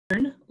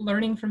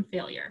Learning from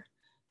Failure.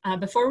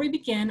 Before we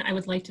begin, I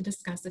would like to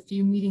discuss a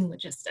few meeting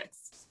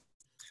logistics.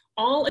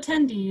 All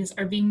attendees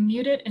are being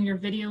muted and your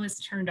video is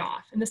turned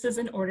off, and this is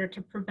in order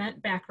to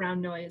prevent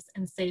background noise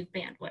and save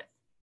bandwidth.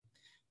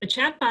 The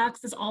chat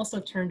box is also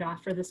turned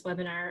off for this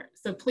webinar,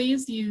 so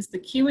please use the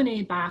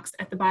Q&A box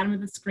at the bottom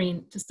of the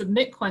screen to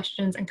submit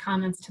questions and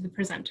comments to the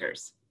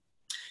presenters.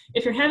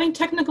 If you're having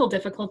technical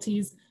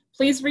difficulties,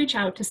 please reach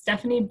out to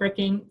Stephanie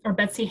Bricking or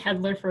Betsy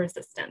Hedler for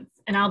assistance,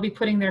 and I'll be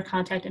putting their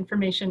contact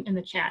information in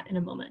the chat in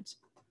a moment.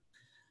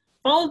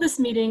 Follow this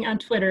meeting on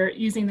Twitter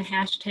using the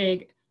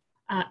hashtag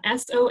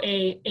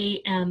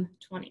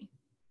SOAAM20.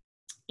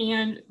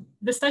 And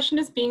the session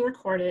is being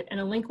recorded and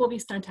a link will be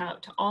sent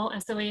out to all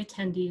SOA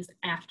attendees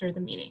after the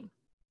meeting.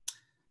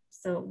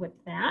 So with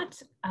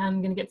that, I'm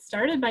going to get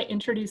started by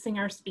introducing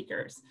our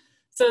speakers.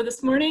 So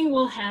this morning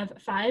we'll have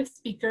 5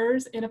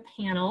 speakers in a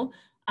panel.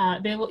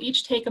 They will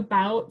each take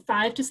about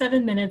 5 to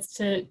 7 minutes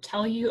to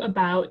tell you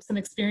about some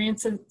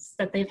experiences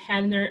that they've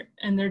had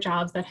in their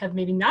jobs that have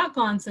maybe not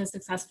gone so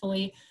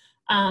successfully.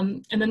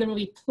 And then there will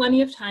be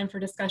plenty of time for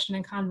discussion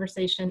and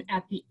conversation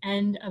at the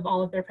end of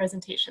all of their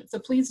presentations. So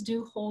please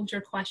do hold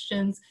your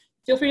questions.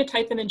 Feel free to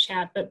type them in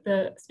chat, but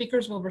the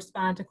speakers will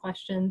respond to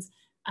questions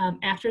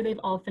after they've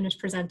all finished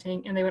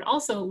presenting. And they would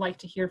also like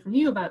to hear from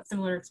you about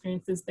similar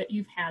experiences that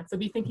you've had. So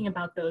be thinking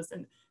about those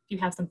and if you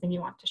have something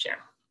you want to share.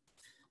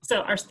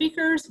 So our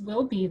speakers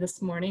will be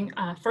this morning.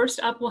 First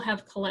up, we'll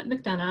have Collette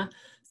McDonough.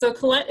 So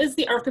Collette is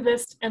the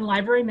archivist and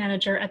library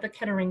manager at the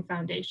Kettering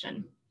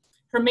Foundation.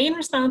 Her main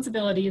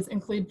responsibilities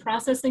include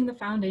processing the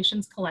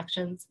Foundation's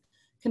collections,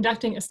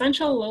 conducting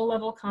essential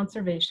low-level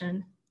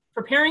conservation,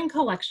 preparing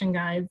collection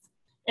guides,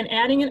 and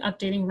adding and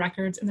updating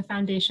records in the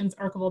Foundation's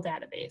archival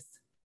database.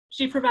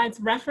 She provides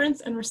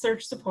reference and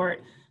research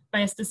support by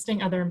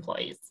assisting other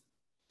employees.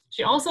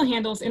 She also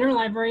handles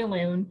interlibrary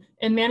loan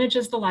and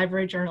manages the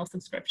library journal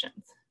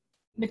subscriptions.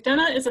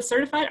 McDonough is a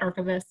certified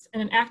archivist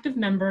and an active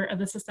member of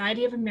the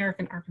Society of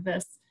American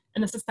Archivists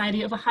and the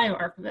Society of Ohio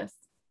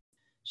Archivists.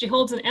 She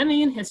holds an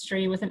MA in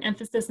History with an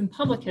emphasis in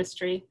Public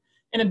History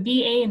and a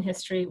BA in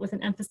History with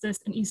an emphasis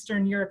in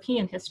Eastern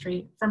European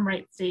History from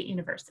Wright State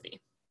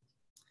University.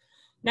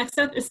 Next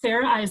up is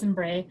Sarah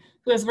Aisenbrey,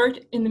 who has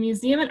worked in the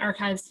museum and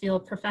archives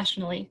field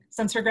professionally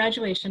since her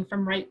graduation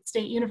from Wright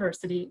State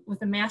University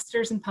with a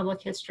master's in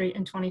Public History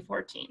in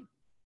 2014.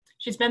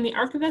 She's been the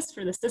archivist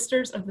for the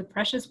Sisters of the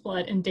Precious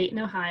Blood in Dayton,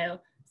 Ohio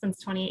since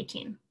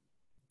 2018.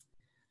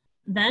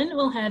 Then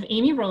we'll have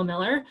Amy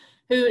Rohmiller,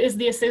 who is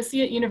the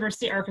Associate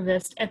University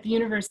Archivist at the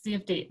University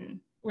of Dayton,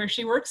 where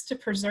she works to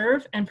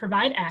preserve and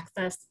provide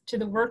access to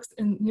the works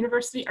in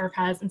university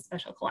archives and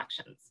special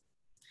collections.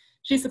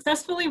 She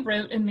successfully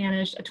wrote and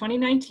managed a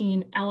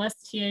 2019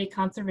 LSTA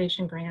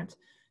conservation grant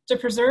to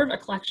preserve a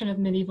collection of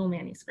medieval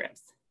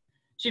manuscripts.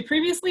 She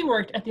previously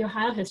worked at the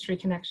Ohio History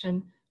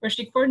Connection, where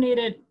she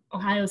coordinated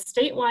Ohio's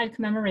statewide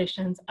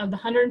commemorations of the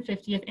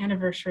 150th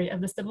anniversary of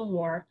the Civil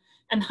War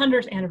and the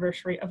 100th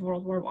anniversary of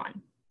World War I,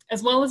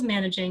 as well as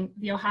managing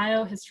the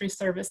Ohio History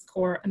Service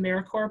Corps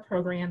AmeriCorps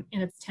program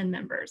and its 10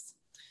 members.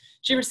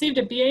 She received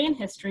a BA in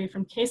History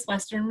from Case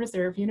Western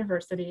Reserve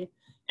University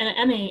and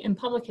an MA in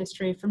Public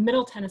History from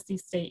Middle Tennessee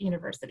State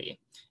University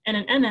and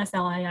an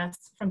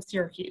MSLIS from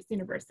Syracuse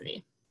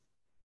University.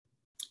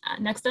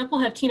 Next up,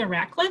 we'll have Tina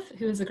Ratcliff,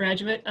 who is a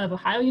graduate of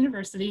Ohio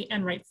University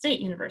and Wright State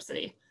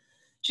University.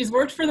 She's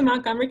worked for the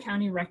Montgomery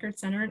County Record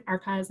Center and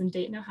Archives in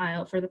Dayton,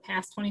 Ohio for the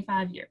past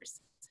 25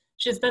 years.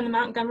 She has been the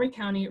Montgomery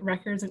County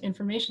Records and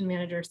Information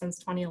Manager since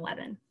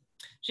 2011.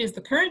 She is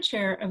the current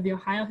chair of the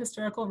Ohio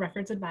Historical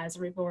Records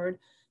Advisory Board,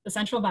 the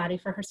central body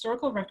for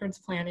historical records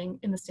planning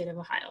in the state of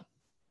Ohio.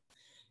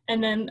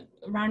 And then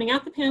rounding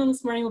out the panel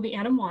this morning will be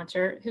Adam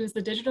Wanter, who is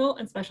the Digital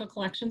and Special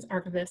Collections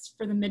Archivist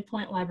for the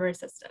MidPointe Library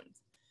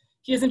Systems.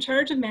 He is in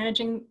charge of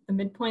managing the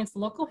MidPointe's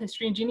local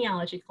history and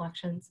genealogy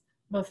collections,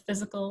 both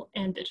physical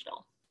and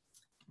digital.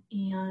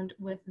 And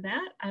with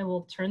that, I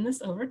will turn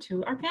this over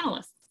to our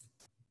panelists.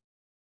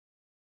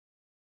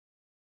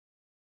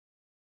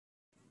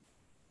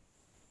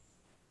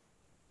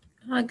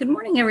 Good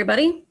morning,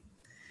 everybody.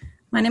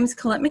 My name is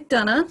Collette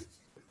McDonough.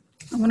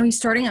 I'm going to be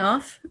starting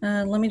off.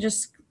 Let me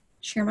just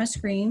share my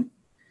screen.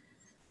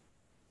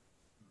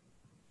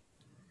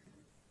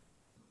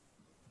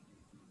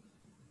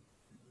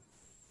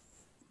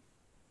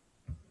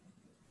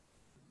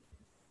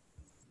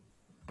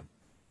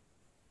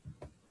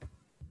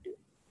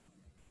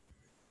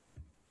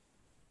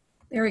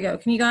 There we go.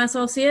 Can you guys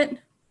all see it?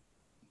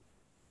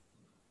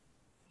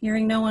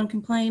 Hearing no one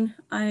complain,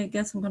 I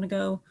guess I'm going to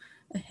go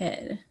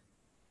ahead.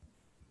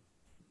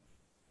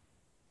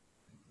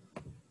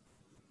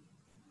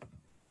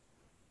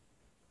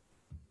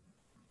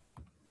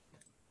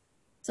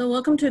 So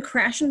welcome to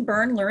Crash and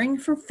Burn, Learning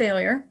from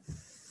Failure.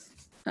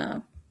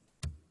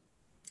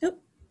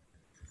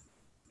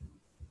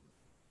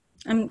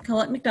 I'm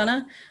Collette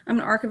McDonough. I'm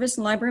an archivist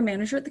and library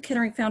manager at the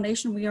Kettering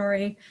Foundation. We are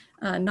a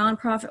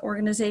nonprofit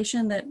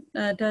organization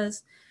that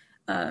does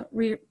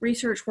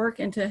research work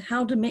into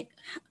how to make,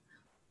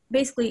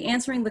 basically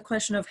answering the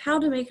question of how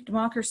to make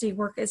democracy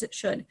work as it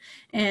should.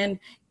 And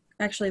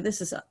actually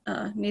this is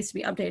needs to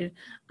be updated.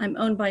 I'm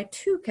owned by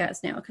 2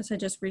 cats now because I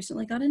just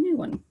recently got a new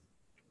one.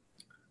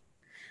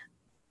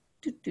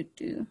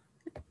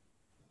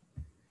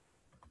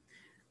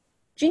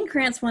 Gene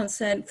Kranz once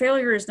said,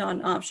 failure is not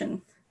an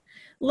option.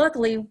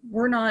 Luckily,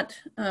 we're not,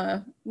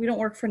 we don't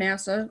work for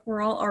NASA.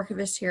 We're all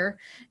archivists here,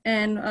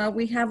 and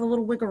we have a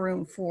little wiggle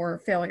room for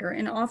failure.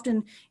 And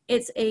often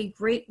it's a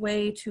great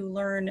way to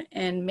learn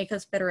and make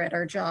us better at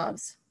our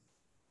jobs.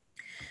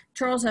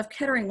 Charles F.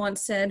 Kettering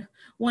once said,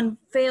 one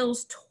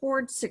fails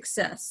towards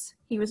success.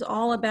 He was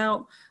all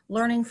about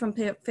learning from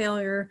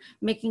failure,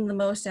 making the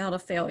most out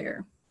of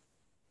failure.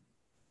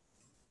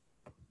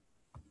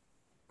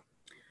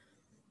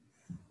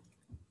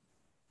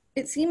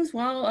 It seems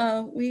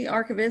while we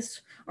archivists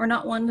are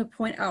not one to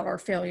point out our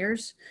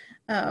failures,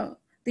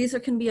 these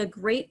can be a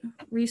great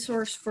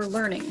resource for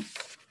learning.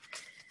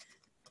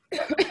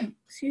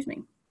 Excuse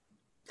me.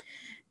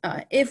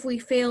 If we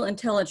fail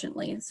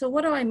intelligently. So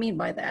what do I mean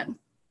by that?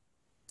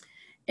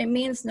 It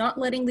means not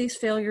letting these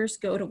failures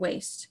go to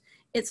waste.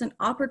 It's an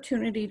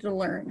opportunity to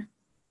learn.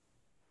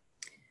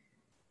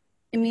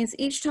 It means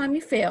each time you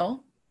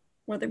fail,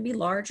 whether it be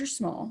large or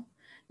small,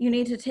 you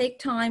need to take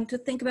time to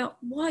think about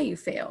why you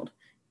failed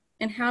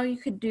and how you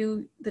could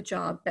do the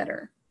job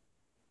better.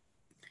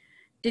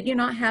 Did you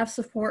not have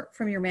support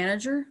from your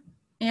manager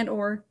and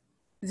or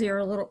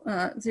zero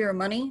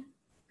money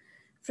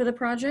for the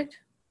project?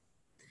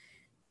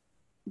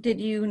 Did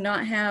you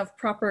not have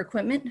proper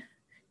equipment?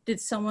 Did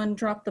someone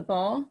drop the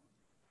ball?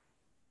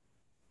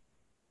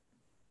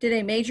 Did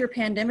a major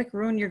pandemic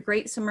ruin your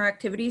great summer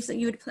activities that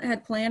you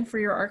had planned for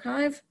your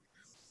archive?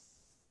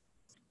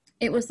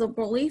 It was the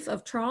belief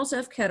of Charles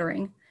F.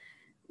 Kettering,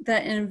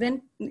 that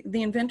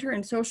the inventor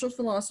and social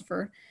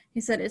philosopher. He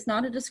said, it's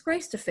not a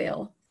disgrace to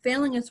fail.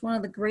 Failing is one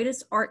of the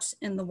greatest arts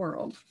in the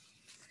world.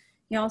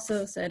 He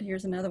also said,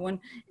 here's another one,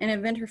 an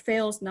inventor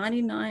fails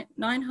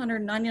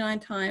 999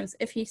 times.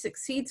 If he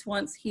succeeds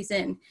once, he's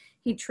in.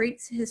 He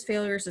treats his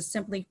failures as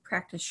simply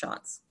practice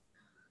shots.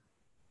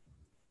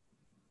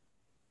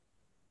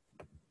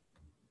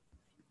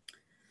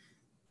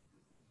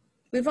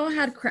 We've all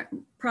had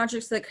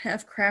projects that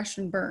have crashed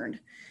and burned.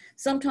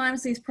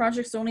 Sometimes these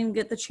projects don't even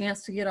get the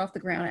chance to get off the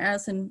ground,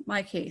 as in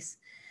my case.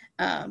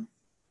 With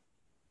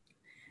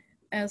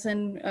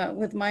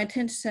my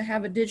intent to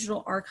have a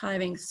digital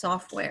archiving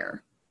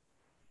software.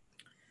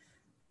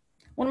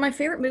 One of my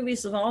favorite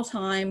movies of all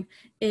time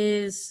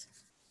is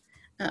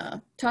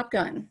Top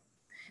Gun.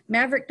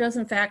 Maverick does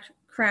in fact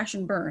crash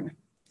and burn.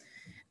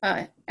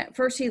 At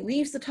first he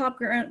leaves the Top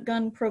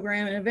Gun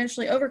program and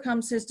eventually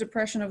overcomes his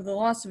depression over the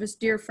loss of his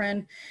dear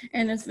friend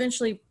and is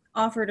eventually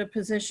offered a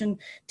position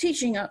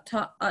teaching at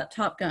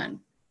Top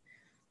Gun.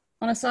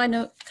 On a side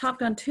note, Top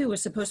Gun 2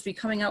 is supposed to be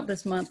coming out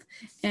this month,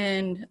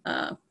 and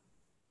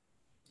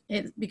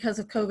because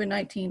of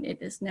COVID-19, it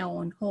is now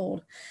on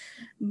hold,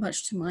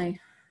 much to my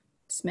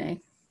dismay.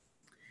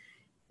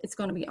 It's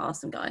going to be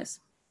awesome,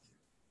 guys.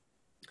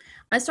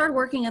 I started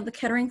working at the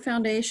Kettering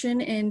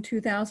Foundation in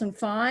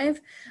 2005.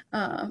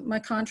 My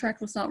contract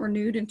was not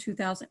renewed in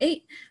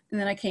 2008, and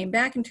then I came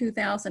back in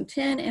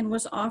 2010 and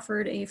was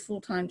offered a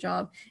full-time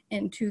job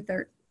in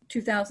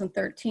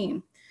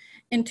 2013.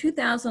 In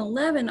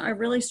 2011, I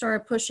really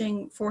started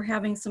pushing for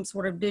having some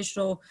sort of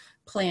digital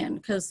plan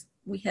because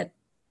we had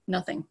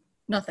nothing.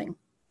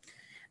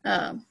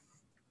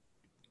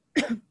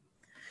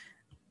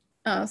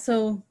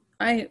 So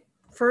I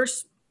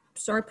first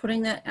started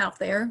putting that out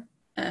there.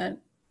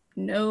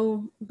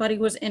 Nobody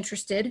was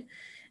interested.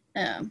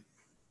 The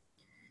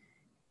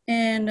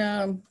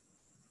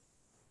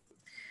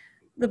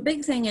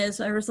big thing is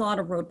there was a lot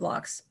of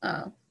roadblocks.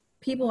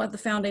 People at the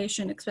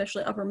foundation,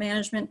 especially upper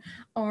management,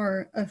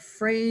 are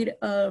afraid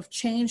of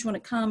change when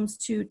it comes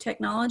to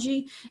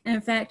technology. And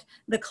in fact,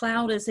 the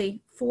cloud is a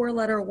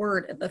 4-letter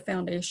word at the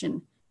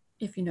foundation,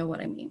 if you know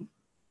what I mean.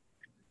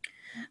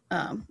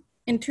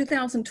 In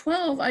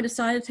 2012, I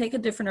decided to take a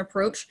different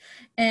approach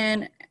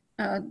and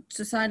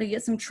decided to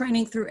get some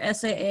training through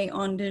SOA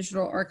on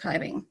digital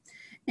archiving.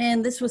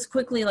 And this was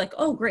quickly like,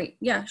 oh, great.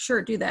 Yeah,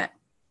 sure, do that.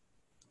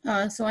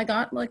 So I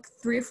got like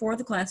 3 or 4 of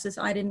the classes.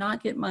 I did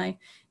not get my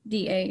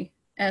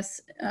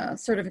DAS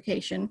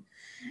certification.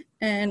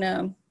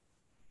 And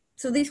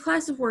so these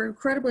classes were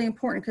incredibly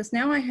important because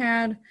now I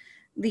had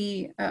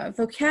the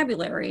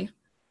vocabulary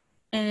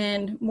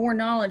and more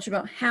knowledge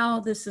about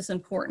how this is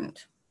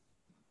important.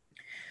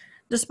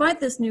 Despite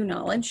this new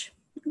knowledge,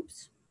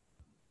 oops,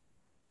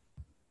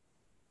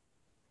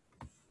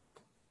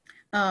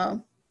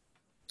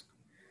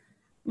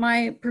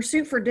 my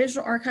pursuit for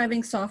digital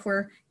archiving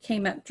software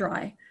came up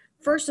dry.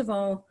 First of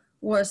all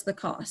was the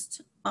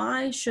cost.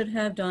 I should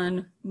have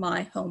done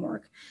my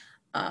homework.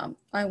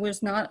 I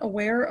was not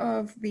aware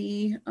of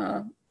the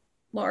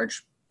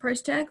large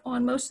price tag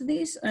on most of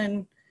these.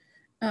 And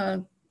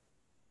of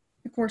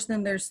course,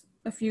 then there's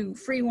a few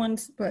free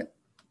ones, but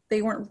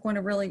they weren't going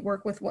to really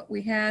work with what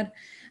we had.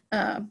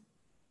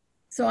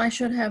 So I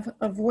should have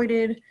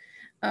avoided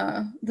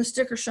the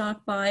sticker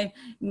shock by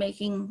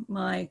making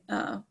my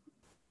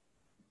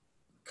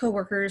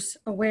coworkers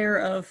aware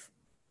of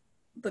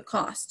the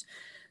cost.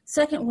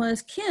 Second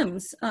was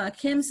KIMS.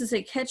 KIMS is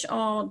a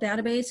catch-all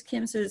database.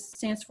 KIMS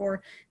stands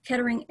for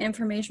Kettering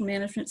Information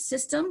Management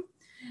System.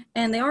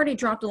 And they already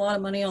dropped a lot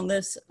of money on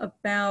this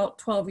about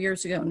 12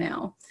 years ago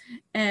now.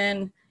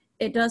 And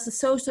it does a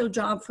so-so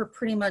job for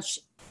pretty much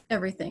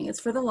everything. It's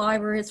for the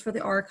library, it's for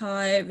the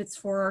archive, it's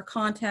for our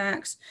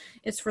contacts,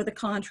 it's for the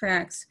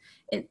contracts,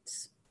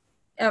 it's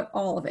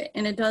all of it.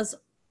 And it does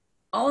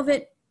all of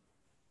it,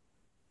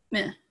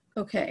 meh,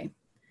 okay,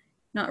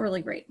 not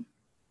really great.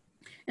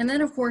 And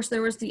then of course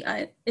there was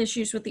the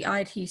issues with the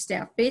IT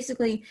staff.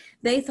 Basically,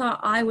 they thought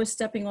I was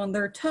stepping on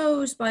their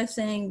toes by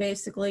saying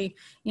basically,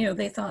 you know,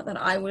 they thought that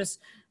I was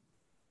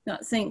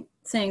not saying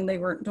they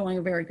weren't doing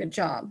a very good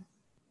job.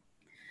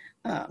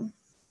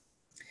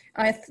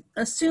 I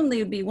assumed they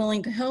would be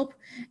willing to help,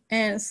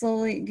 and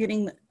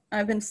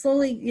I've been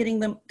slowly getting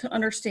them to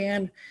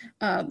understand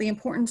the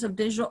importance of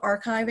digital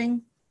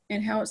archiving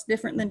and how it's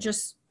different than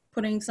just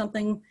putting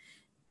something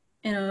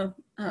in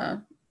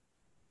a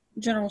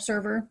general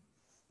server.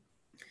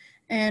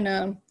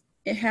 And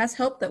it has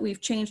helped that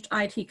we've changed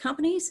IT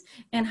companies,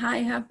 and I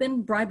have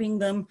been bribing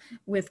them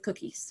with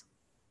cookies.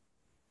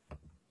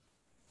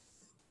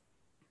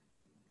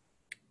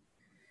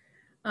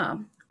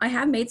 I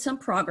have made some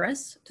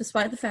progress,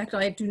 despite the fact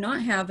that I do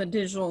not have a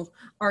digital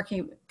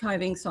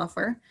archiving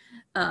software.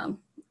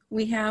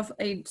 We have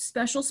a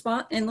special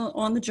spot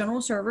on the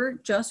general server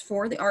just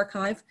for the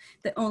archive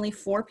that only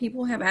 4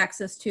 people have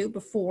access to.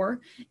 Before,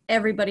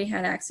 everybody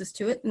had access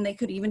to it, and they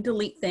could even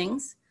delete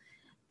things.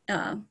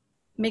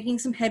 Making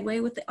some headway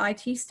with the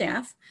IT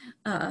staff.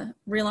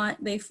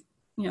 They've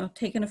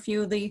taken a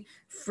few of the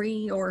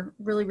free or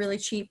really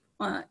cheap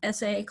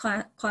SOA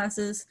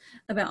classes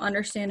about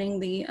understanding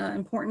the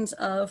importance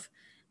of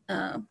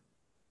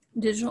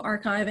digital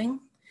archiving.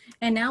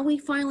 And now we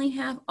finally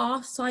have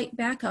off-site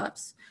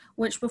backups,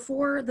 which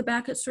before the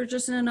backups were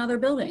just in another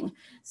building.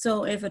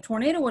 So if a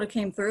tornado would have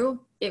came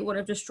through, it would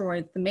have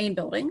destroyed the main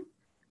building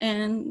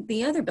and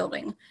the other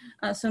building.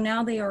 So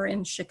now they are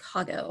in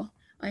Chicago.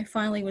 I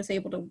finally was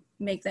able to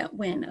make that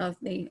win of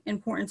the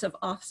importance of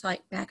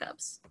off-site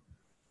backups.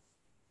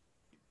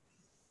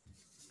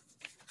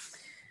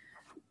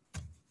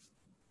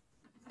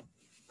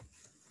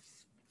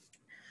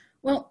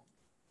 Well,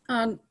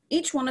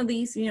 each one of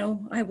these,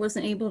 I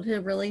wasn't able to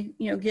really,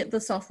 get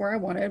the software I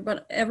wanted,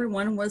 but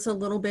everyone was a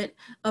little bit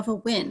of a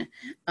win.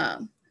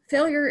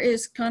 Failure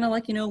is kind of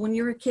like, when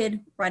you're a kid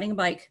riding a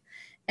bike,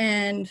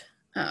 and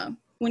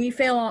when you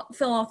fell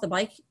off the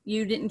bike,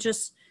 you didn't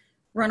just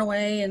run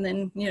away and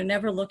then,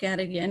 never look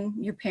at it again.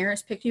 Your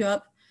parents picked you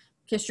up,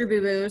 kissed your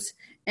boo-boos,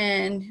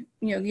 and,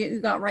 you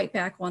got right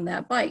back on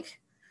that bike.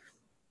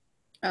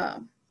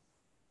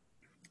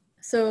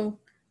 So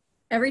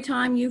every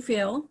time you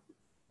fail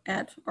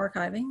at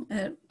archiving,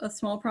 at a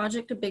small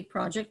project, a big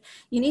project,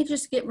 you need to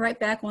just get right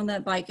back on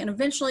that bike, and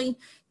eventually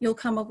you'll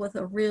come up with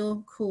a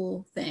real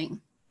cool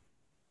thing.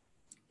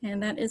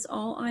 And that is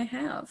all I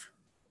have.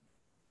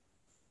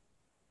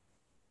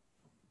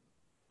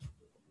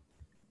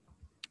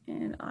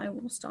 And I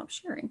will stop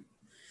sharing.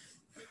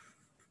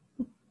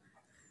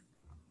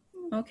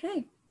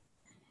 Okay.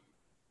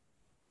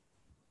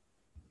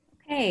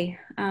 Okay,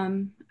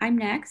 I'm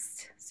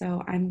next,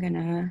 so I'm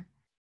gonna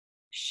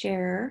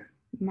share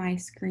my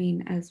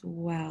screen as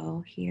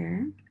well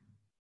here.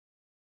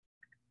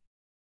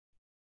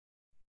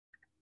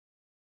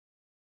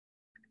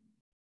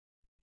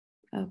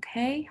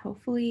 Okay,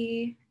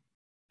 hopefully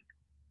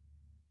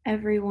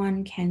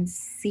everyone can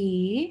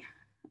see.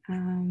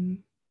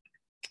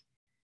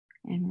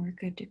 And we're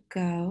good to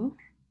go.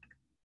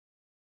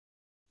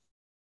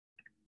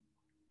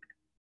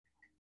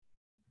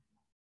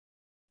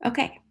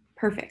 Okay,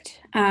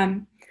 perfect. All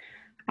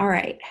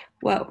right,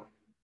 whoa,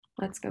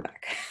 let's go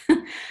back.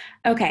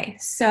 Okay,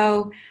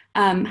 so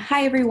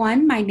hi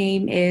everyone, my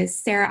name is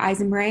Sarah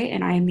Aisenbrey,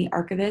 and I am the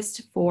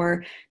archivist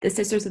for the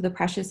Sisters of the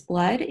Precious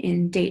Blood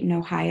in Dayton,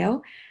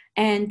 Ohio.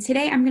 And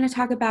today I'm going to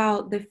talk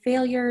about the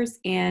failures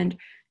and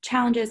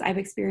challenges I've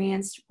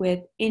experienced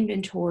with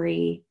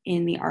inventory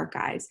in the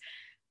archives.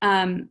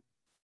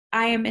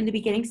 I am in the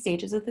beginning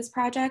stages of this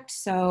project,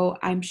 so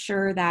I'm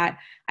sure that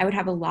I would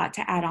have a lot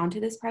to add on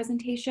to this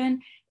presentation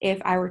if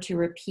I were to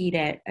repeat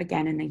it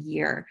again in a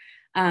year.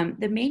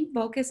 The main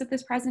focus of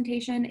this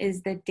presentation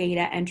is the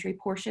data entry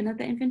portion of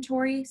the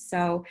inventory,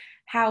 so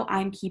how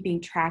I'm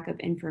keeping track of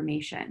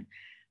information.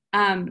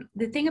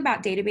 The thing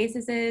about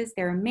databases is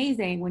they're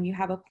amazing when you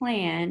have a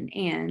plan,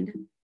 and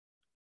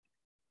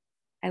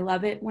I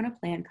love it when a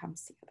plan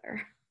comes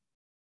together.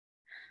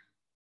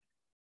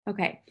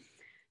 Okay,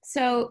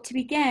 so to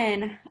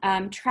begin,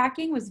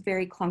 tracking was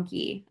very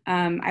clunky.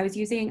 I was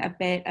using a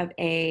bit of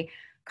a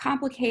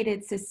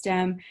complicated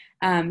system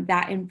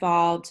that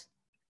involved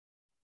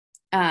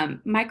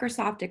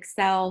Microsoft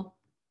Excel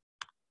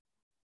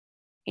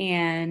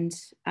and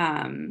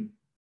there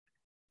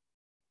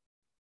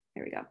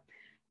we go.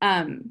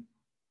 And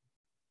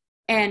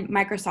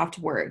Microsoft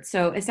Word.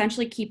 So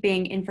essentially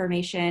keeping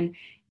information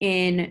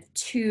in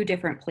 2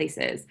 different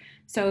places.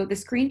 So the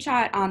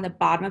screenshot on the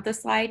bottom of the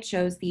slide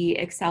shows the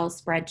Excel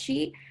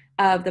spreadsheet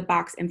of the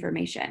box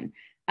information.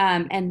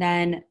 And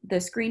then the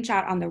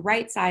screenshot on the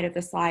right side of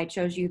the slide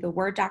shows you the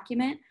Word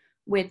document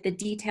with the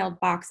detailed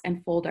box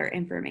and folder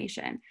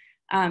information.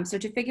 So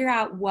to figure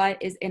out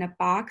what is in a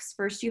box,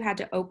 first you had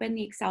to open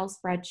the Excel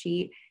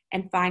spreadsheet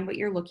and find what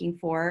you're looking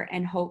for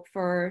and hope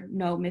for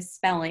no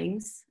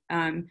misspellings,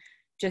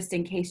 just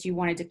in case you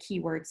wanted to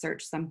keyword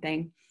search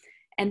something.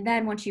 And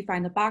then once you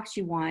find the box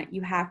you want,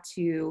 you have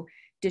to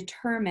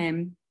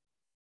determine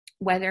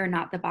whether or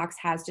not the box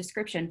has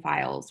description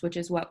files, which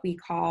is what we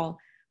call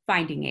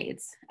finding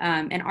aids.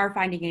 And our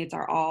finding aids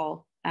are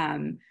all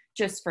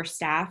just for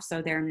staff,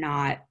 so they're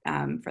not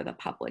for the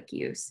public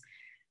use.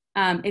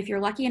 If you're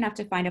lucky enough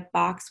to find a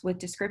box with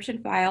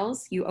description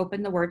files, you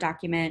open the Word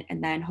document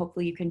and then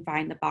hopefully you can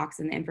find the box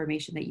and the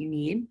information that you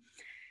need.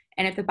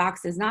 And if the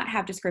box does not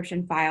have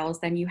description files,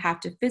 then you have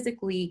to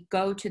physically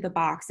go to the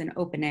box and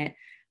open it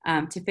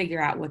to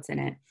figure out what's in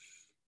it.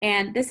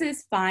 And this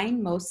is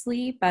fine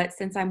mostly, but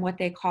since I'm what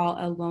they call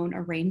a lone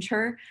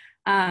arranger,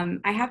 I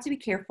have to be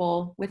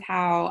careful with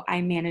how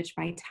I manage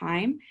my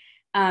time.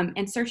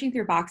 And searching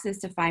through boxes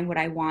to find what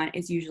I want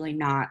is usually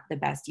not the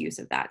best use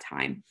of that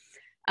time.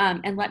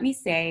 And let me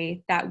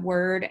say that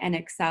Word and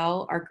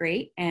Excel are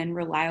great and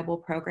reliable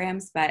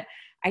programs, but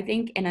I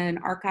think in an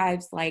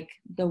archives like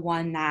the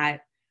one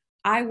that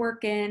I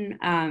work in,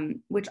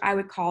 which I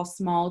would call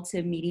small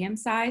to medium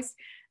size,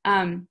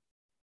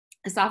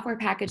 a software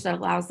package that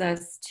allows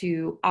us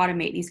to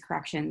automate these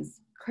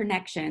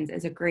connections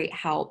is a great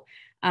help,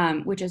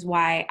 which is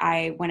why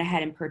I went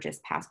ahead and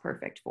purchased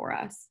PastPerfect for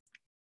us.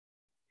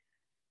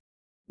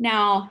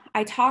 Now,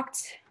 I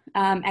talked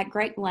at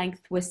great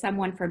length with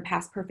someone from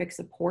PastPerfect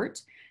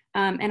support,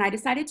 and I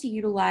decided to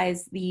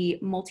utilize the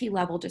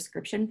multi-level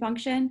description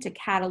function to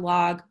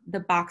catalog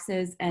the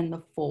boxes and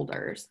the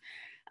folders.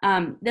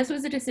 This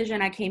was a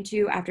decision I came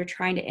to after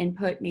trying to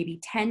input maybe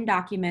 10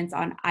 documents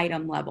on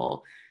item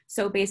level.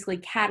 So basically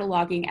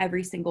cataloging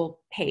every single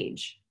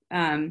page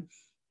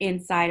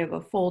inside of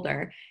a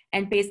folder.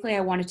 And basically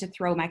I wanted to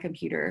throw my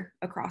computer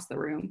across the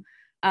room.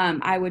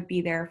 I would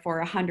be there for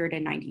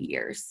 190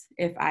 years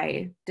if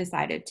I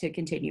decided to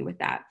continue with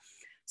that.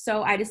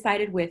 So I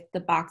decided with the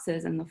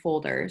boxes and the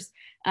folders.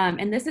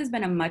 And this has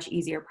been a much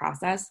easier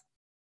process.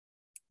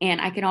 And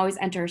I can always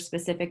enter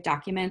specific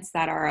documents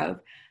that are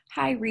of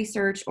high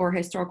research or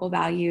historical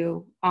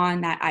value on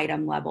that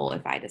item level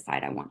if I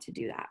decide I want to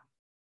do that.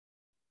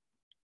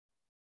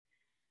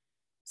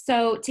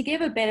 So to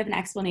give a bit of an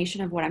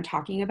explanation of what I'm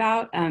talking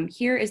about,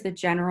 here is the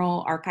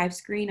general archive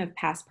screen of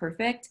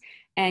PastPerfect,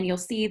 and you'll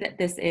see that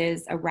this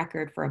is a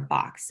record for a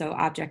box, so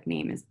object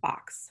name is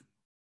box.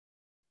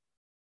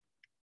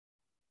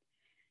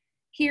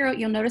 Here,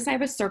 you'll notice I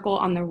have a circle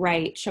on the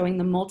right showing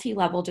the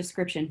multi-level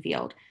description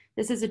field.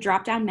 This is a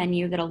drop-down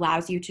menu that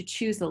allows you to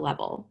choose the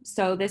level.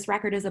 So this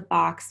record is a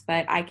box,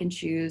 but I can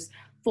choose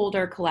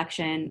folder,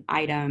 collection,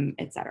 item,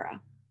 etc.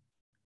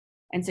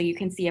 And so you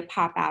can see a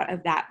pop out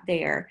of that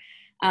there.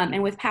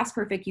 And with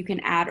PastPerfect, you can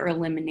add or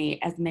eliminate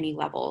as many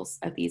levels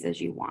of these as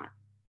you want.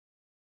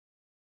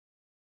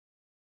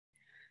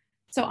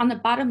 So on the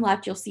bottom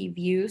left, you'll see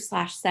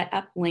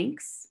view/setup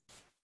links.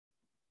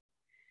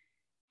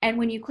 And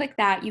when you click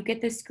that, you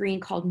get this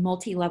screen called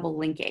multi-level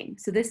linking.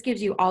 So this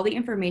gives you all the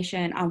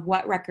information on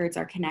what records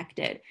are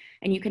connected.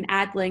 And you can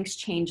add links,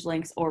 change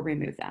links, or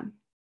remove them.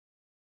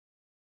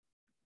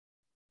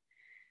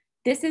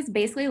 This is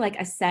basically like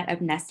a set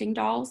of nesting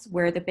dolls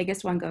where the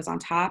biggest one goes on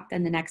top,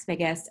 then the next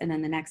biggest, and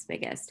then the next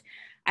biggest.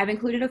 I've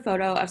included a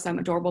photo of some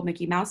adorable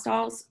Mickey Mouse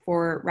dolls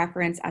for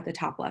reference at the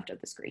top left of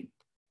the screen.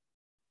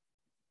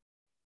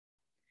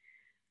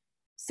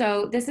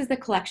 So this is the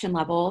collection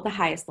level, the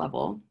highest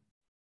level.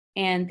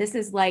 And this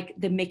is like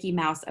the Mickey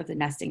Mouse of the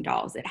nesting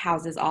dolls. It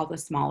houses all the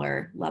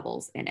smaller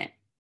levels in it.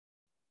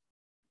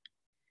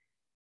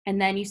 And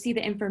then you see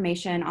the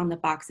information on the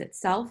box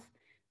itself.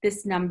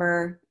 This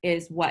number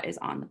is what is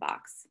on the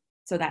box.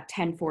 So that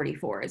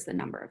 1044 is the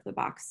number of the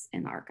box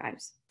in the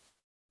archives.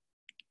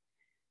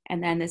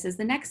 And then this is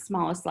the next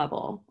smallest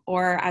level,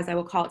 or as I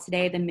will call it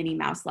today, the Minnie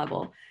Mouse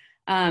level.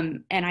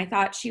 And I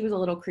thought she was a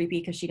little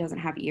creepy because she doesn't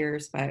have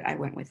ears, but I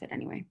went with it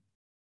anyway.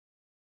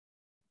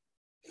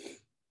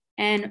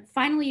 And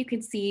finally, you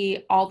can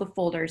see all the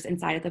folders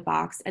inside of the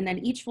box. And then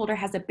each folder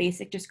has a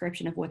basic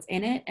description of what's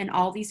in it. And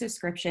all these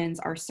descriptions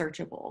are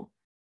searchable.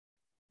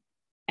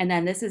 And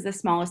then this is the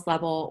smallest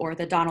level, or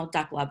the Donald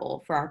Duck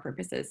level for our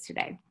purposes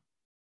today.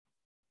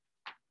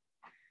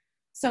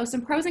 So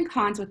some pros and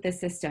cons with this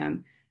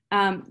system.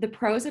 The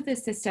pros of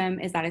this system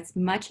is that it's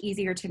much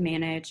easier to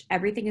manage.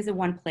 Everything is in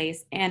one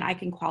place, and I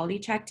can quality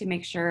check to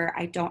make sure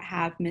I don't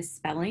have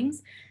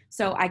misspellings,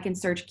 so I can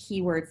search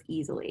keywords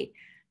easily.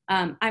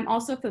 I'm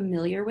also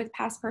familiar with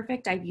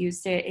PastPerfect. I've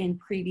used it in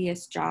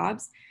previous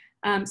jobs,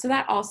 so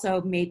that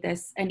also made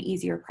this an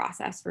easier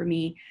process for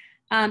me.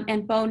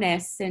 And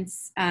bonus,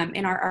 since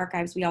in our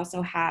archives, we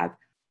also have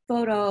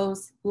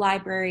photos,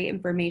 library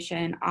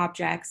information,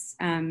 objects.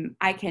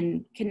 I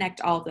can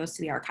connect all of those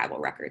to the archival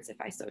records if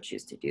I so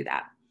choose to do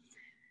that.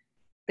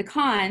 The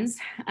cons,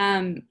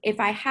 if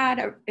I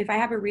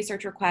have a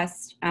research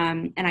request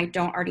and I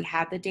don't already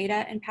have the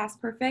data in Past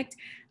Perfect,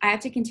 I have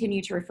to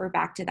continue to refer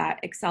back to that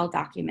Excel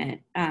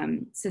document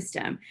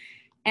system.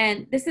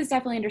 And this is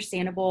definitely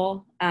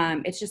understandable.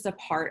 It's just a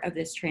part of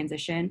this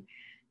transition.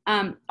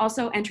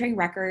 Also, entering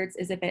records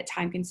is a bit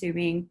time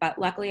consuming, but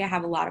luckily I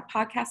have a lot of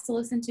podcasts to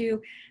listen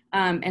to,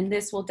 and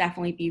this will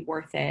definitely be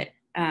worth it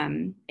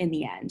in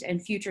the end.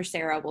 And future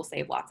Sarah will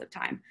save lots of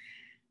time.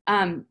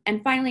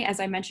 And finally, as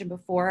I mentioned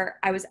before,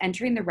 I was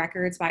entering the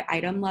records by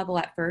item level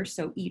at first,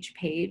 so each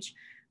page.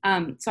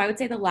 So I would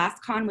say the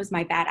last con was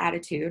my bad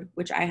attitude,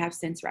 which I have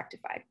since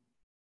rectified.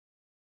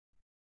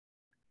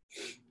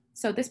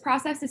 So this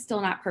process is still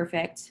not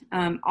perfect.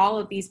 All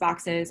of these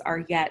boxes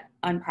are yet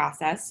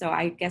unprocessed, so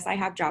I guess I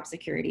have job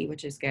security,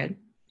 which is good.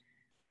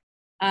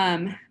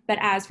 But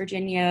as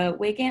Virginia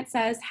Wygant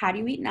says, how do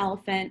you eat an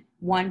elephant?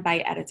 One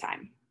bite at a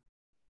time.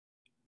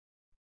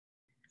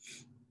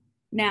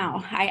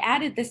 Now, I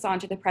added this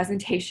onto the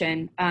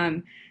presentation,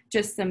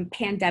 just some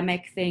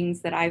pandemic things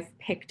that I've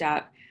picked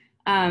up.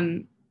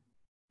 And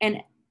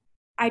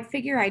I'd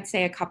figure I'd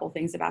say a couple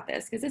things about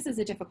this because this is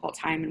a difficult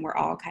time and we're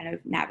all kind of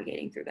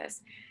navigating through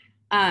this.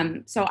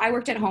 So I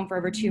worked at home for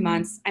over 2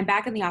 months. I'm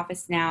back in the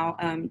office now,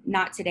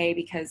 not today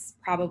because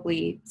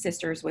probably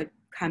sisters would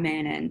come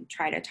in and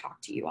try to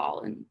talk to you all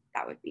and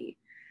that would be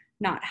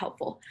not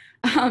helpful.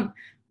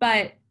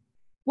 But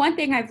one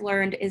thing I've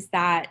learned is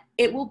that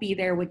it will be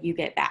there when you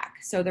get back.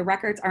 So the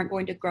records aren't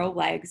going to grow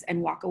legs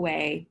and walk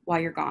away while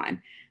you're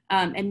gone.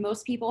 And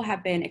most people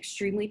have been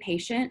extremely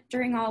patient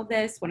during all of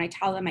this when I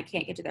tell them I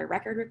can't get to their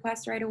record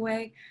request right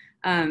away.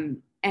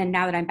 And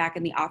now that I'm back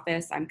in the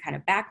office, I'm kind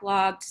of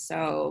backlogged.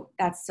 So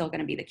that's still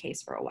going to be the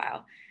case for a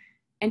while.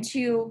 And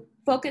 2,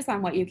 focus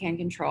on what you can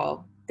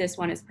control. This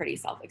one is pretty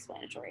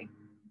self-explanatory.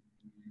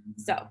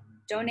 So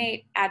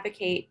donate,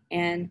 advocate,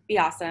 and be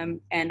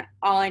awesome. And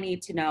all I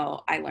need to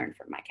know, I learned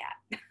from my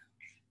cat.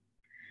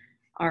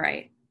 All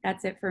right,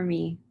 that's it for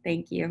me.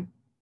 Thank you.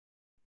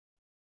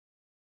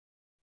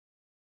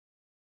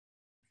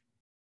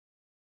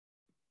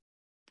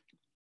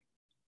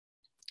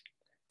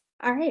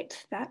 All right,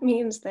 that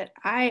means that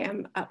I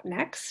am up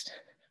next.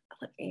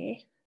 Let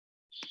me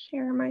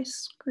share my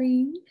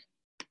screen.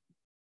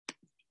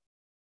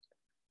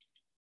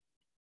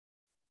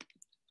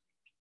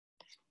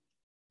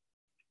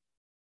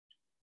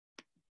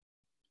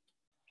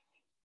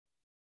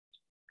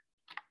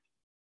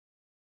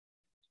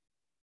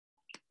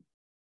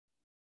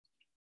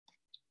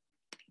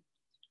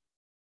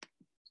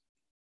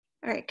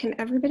 All right, can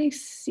everybody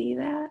see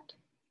that?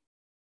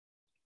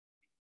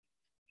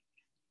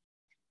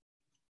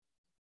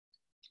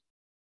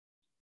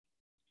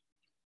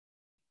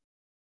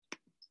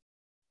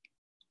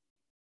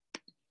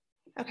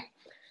 Okay.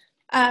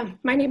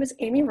 My name is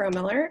Amy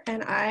Rohmiller,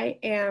 and I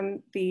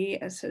am the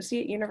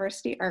Associate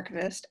University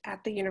Archivist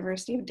at the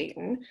University of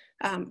Dayton.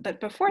 But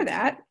before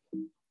that,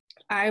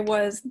 I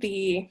was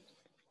the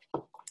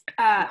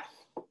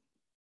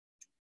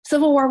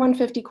Civil War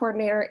 150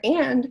 coordinator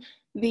and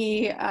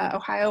the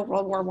Ohio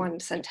World War I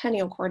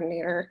Centennial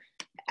coordinator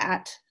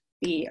at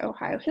the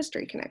Ohio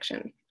History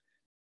Connection.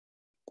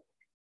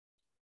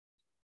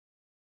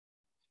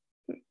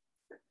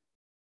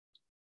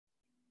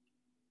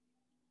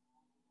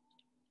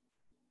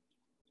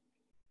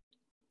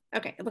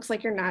 Okay, it looks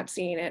like you're not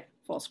seeing it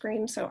full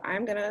screen, so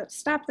I'm gonna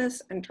stop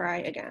this and try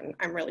again.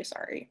 I'm really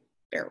sorry,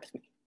 bear with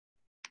me.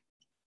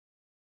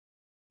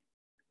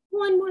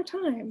 One more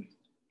time.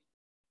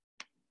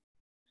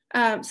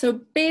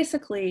 So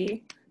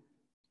basically,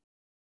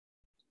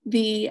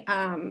 the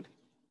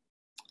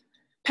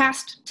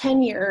past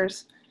 10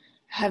 years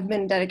have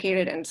been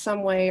dedicated in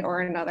some way or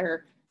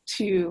another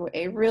to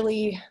a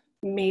really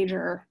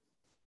major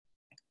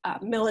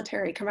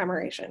military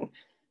commemoration,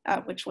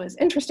 which was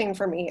interesting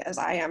for me as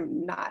I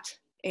am not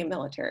a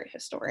military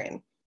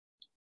historian.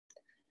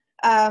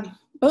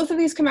 Both of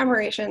these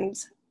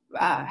commemorations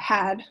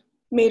had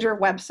major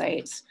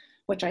websites,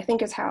 which I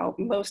think is how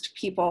most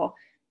people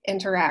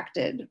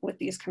interacted with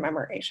these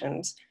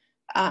commemorations.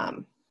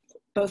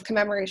 Both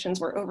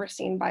commemorations were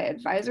overseen by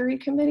advisory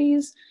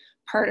committees,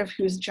 part of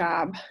whose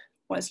job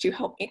was to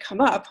help me come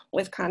up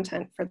with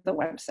content for the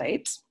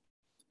websites.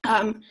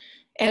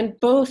 And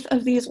both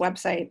of these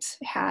websites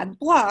had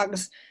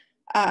blogs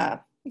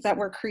that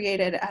were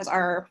created as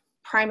our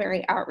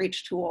primary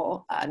outreach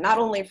tool, not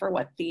only for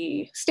what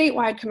the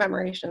statewide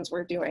commemorations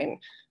were doing,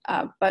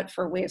 but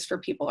for ways for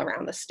people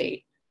around the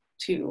state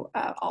to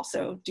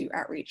also do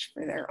outreach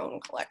for their own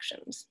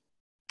collections.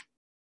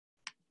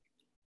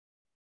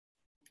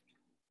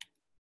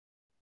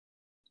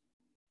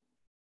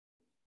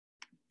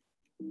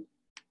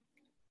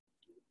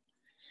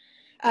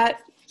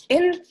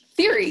 In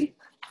theory,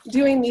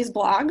 doing these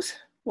blogs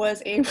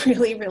was a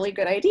really, really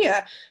good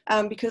idea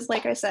because,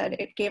 like I said,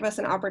 it gave us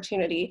an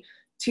opportunity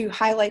to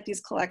highlight these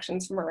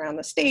collections from around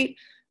the state.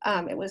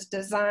 It was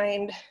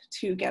designed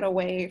to get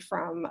away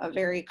from a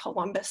very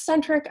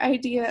Columbus-centric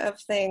idea of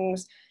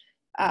things,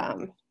 a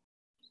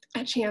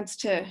chance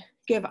to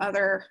give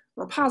other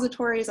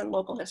repositories and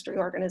local history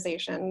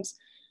organizations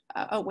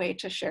a way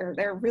to share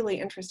their really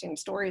interesting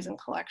stories and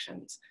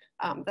collections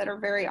that are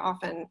very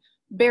often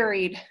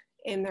buried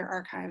in their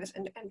archives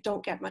and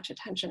don't get much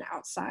attention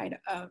outside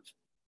of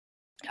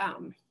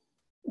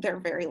their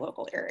very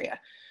local area.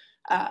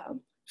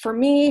 For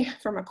me,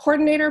 from a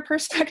coordinator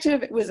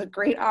perspective, it was a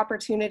great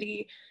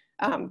opportunity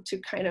to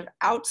kind of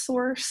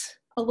outsource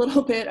a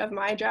little bit of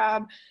my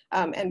job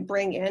and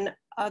bring in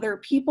other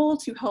people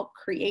to help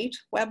create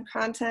web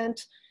content.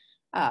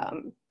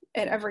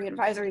 At every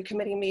advisory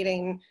committee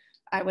meeting,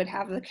 I would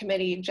have the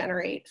committee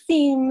generate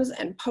themes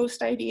and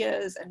post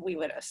ideas, and we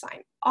would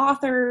assign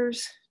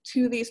authors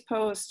to these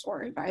posts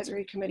or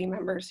advisory committee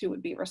members who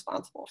would be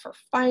responsible for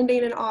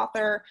finding an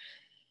author,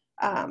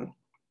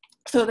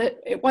 so that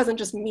it wasn't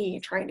just me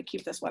trying to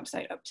keep this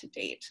website up to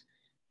date.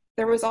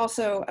 There was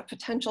also a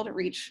potential to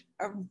reach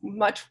a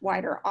much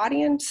wider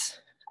audience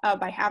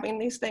by having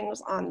these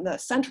things on the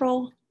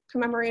central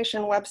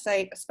commemoration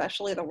website,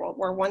 especially the World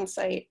War I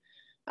site,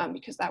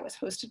 because that was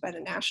hosted by the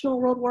National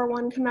World War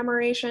I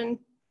commemoration.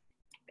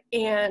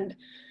 And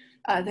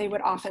they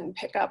would often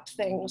pick up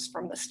things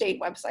from the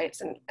state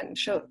websites and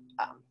show,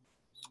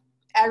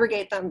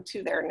 aggregate them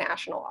to their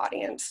national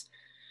audience.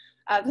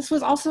 This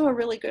was also a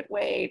really good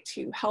way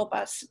to help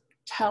us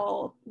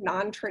tell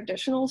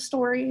non-traditional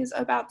stories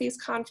about these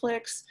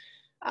conflicts.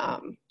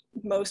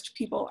 Most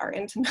people are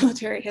into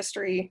military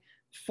history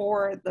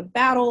for the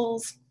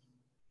battles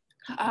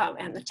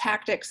and the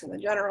tactics and the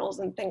generals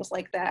and things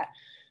like that.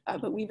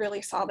 But we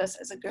really saw this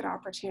as a good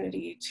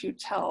opportunity to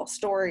tell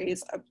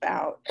stories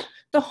about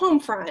the home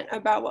front,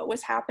 about what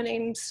was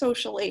happening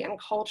socially and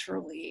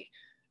culturally,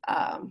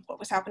 what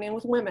was happening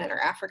with women or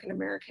African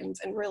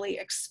Americans, and really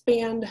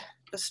expand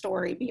the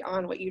story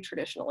beyond what you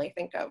traditionally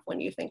think of when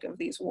you think of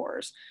these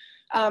wars.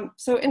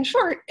 So in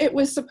short, it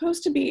was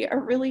supposed to be a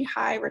really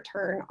high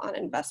return on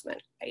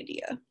investment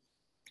idea.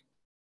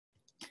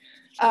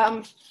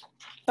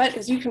 But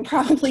as you can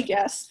probably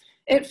guess,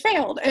 it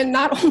failed. And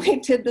not only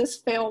did this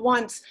fail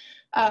once,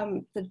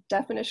 the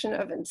definition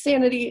of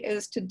insanity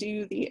is to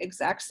do the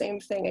exact same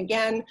thing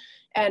again.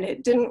 And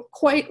it didn't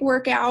quite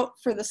work out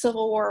for the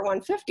Civil War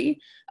 150.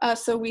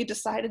 So we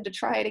decided to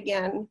try it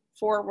again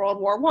for World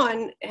War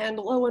I. And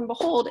lo and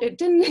behold, it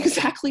didn't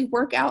exactly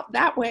work out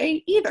that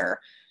way either.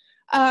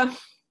 And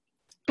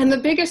the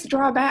biggest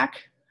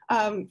drawback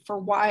for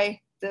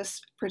why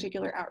this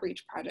particular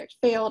outreach project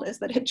failed is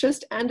that it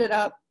just ended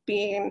up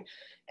being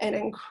an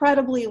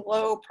incredibly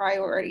low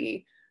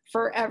priority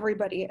for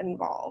everybody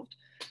involved.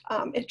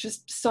 It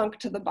just sunk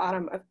to the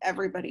bottom of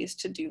everybody's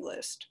to-do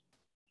list.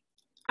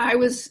 I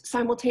was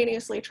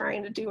simultaneously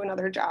trying to do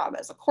another job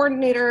as a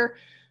coordinator,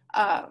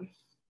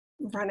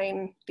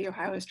 running the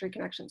Ohio History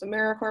Connections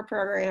AmeriCorps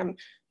program.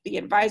 The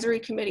advisory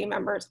committee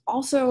members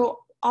also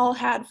all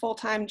had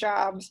full-time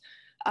jobs.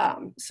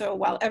 So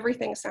while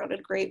everything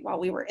sounded great while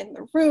we were in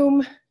the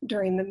room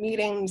during the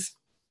meetings,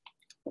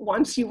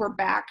 once you were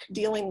back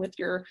dealing with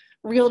your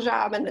real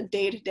job and the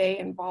day-to-day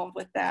involved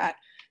with that,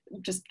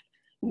 just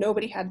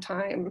nobody had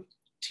time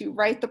to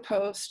write the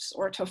posts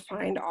or to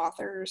find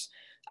authors.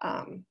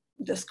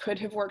 This could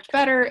have worked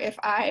better if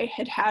I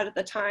had had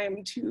the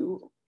time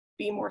to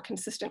be more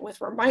consistent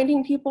with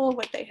reminding people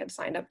what they had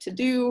signed up to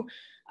do,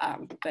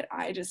 but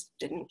I just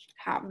didn't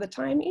have the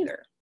time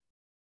either.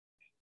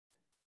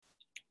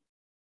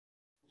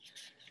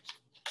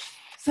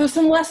 So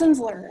some lessons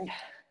learned.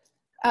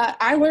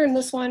 I learned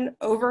this one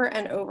over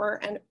and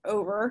over and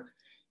over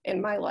in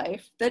my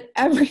life, that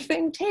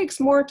everything takes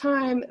more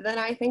time than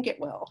I think it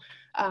will.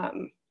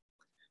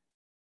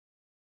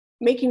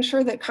 Making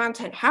sure that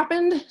content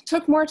happened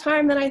took more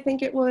time than I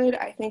think it would.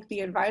 I think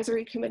the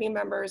advisory committee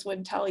members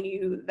would tell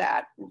you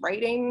that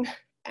writing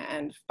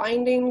and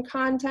finding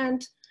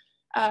content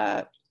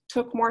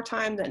took more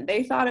time than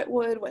they thought it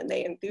would when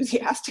they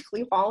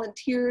enthusiastically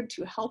volunteered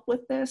to help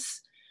with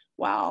this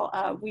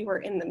while we were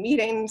in the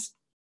meetings.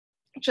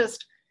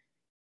 Just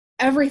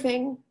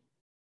everything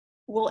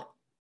will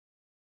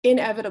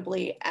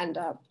inevitably end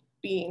up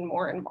being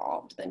more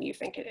involved than you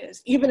think it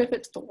is, even if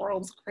it's the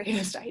world's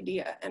greatest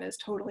idea and is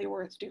totally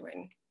worth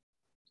doing.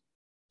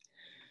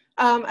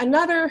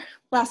 Another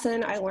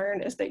lesson I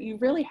learned is that you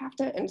really have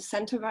to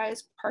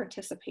incentivize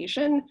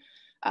participation.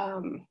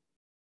 I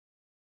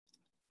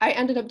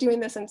ended up doing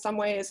this in some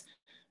ways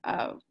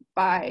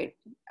by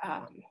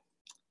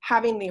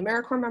having the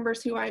AmeriCorps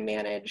members who I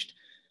managed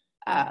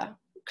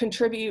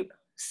contribute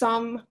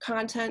some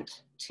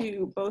content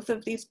to both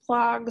of these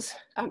blogs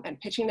and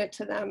pitching it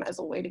to them as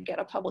a way to get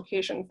a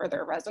publication for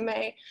their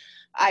resume.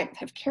 I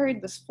have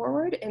carried this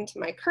forward into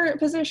my current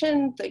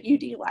position. The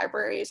UD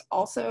Libraries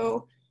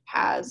also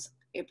has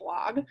a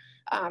blog.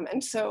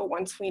 And so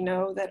once we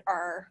know that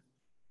our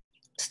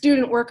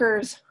student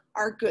workers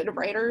are good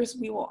writers,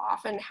 we will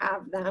often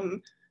have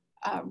them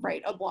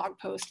write a blog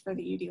post for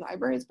the UD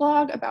Libraries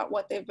blog about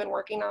what they've been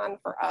working on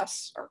for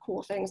us or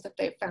cool things that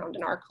they've found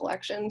in our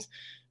collections.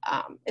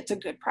 It's a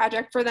good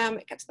project for them.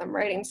 It gets them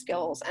writing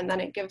skills, and then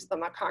it gives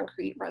them a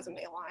concrete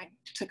resume line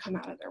to come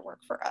out of their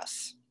work for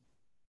us.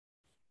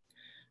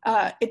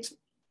 It's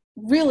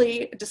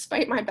really,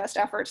 despite my best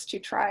efforts to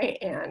try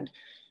and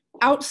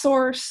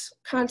outsource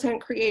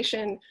content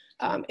creation,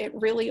 it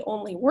really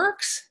only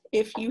works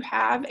if you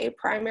have a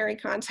primary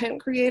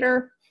content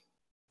creator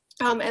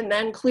and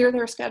then clear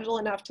their schedule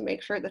enough to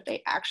make sure that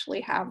they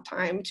actually have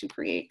time to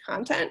create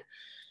content.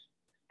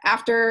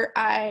 After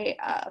I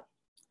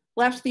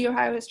left the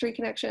Ohio History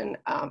Connection,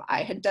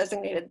 I had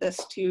designated this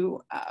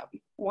to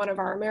one of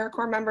our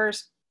AmeriCorps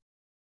members,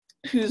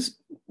 whose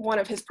one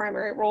of his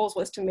primary roles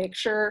was to make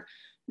sure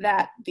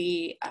that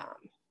the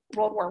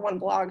World War I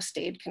blog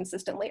stayed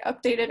consistently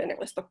updated, and it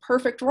was the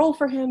perfect role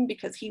for him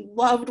because he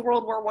loved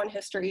World War I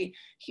history,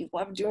 he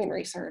loved doing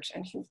research,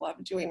 and he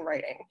loved doing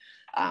writing.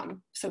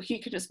 So he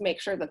could just make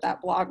sure that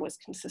that blog was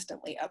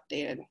consistently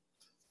updated.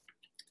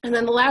 And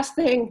then the last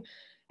thing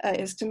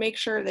is to make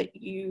sure that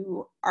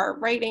you are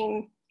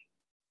writing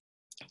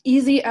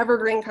easy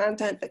evergreen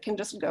content that can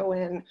just go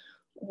in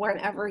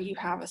whenever you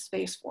have a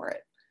space for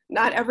it.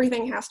 Not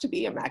everything has to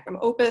be a magnum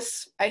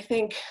opus. I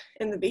think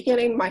in the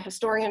beginning, my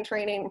historian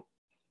training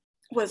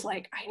was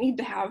like, I need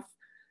to have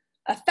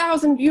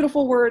 1,000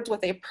 beautiful words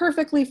with a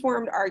perfectly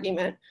formed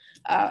argument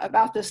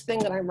about this thing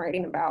that I'm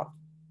writing about.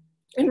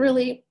 And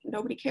really,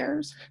 nobody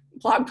cares.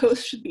 Blog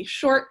posts should be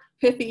short,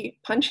 pithy,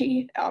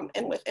 punchy,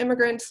 and with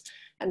immigrants.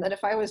 And that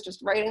if I was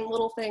just writing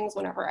little things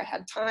whenever I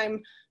had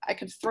time, I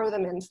could throw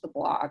them into the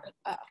blog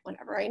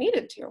whenever I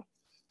needed to.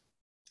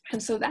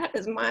 And so that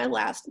is my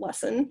last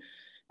lesson.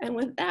 And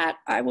with that,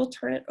 I will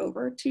turn it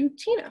over to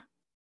Tina.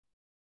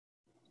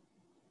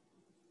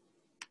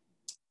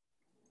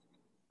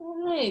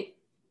 All right.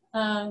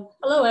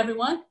 Hello,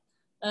 everyone.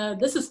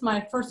 This is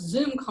my first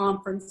Zoom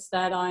conference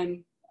that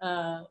I'm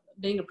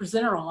being a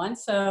presenter on,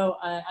 so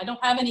I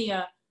don't have any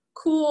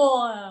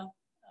cool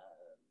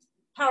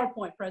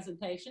PowerPoint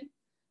presentation.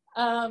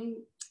 I'm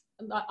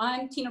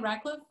Tina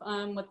Ratcliff.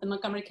 I'm with the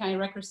Montgomery County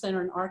Record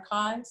Center and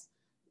Archives.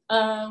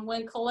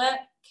 When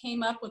Collette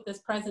came up with this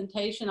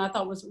presentation, I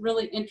thought it was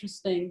really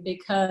interesting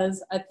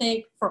because I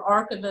think for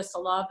archivists, a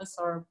lot of us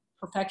are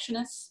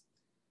perfectionists.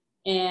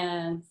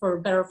 And for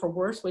better or for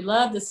worse, we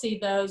love to see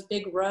those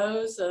big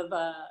rows of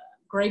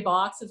gray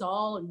boxes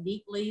all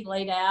neatly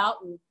laid out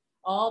and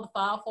all the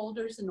file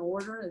folders in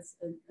order.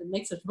 It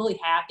makes us really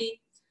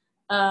happy.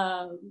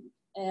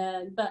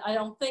 But I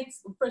don't think,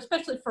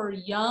 especially for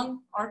young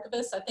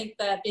archivists, I think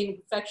that being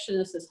a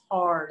perfectionist is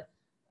hard.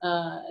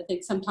 I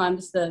think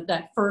sometimes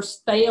that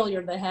first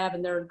failure they have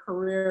in their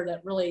career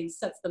that really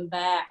sets them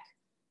back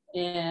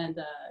and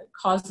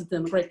causes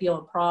them a great deal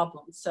of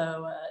problems.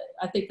 So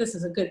I think this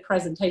is a good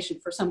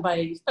presentation for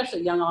somebody,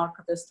 especially young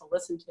archivists, to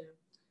listen to.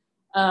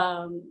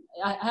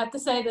 I have to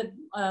say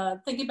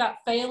that thinking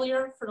about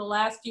failure for the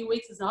last few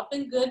weeks has not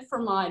been good for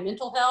my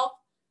mental health.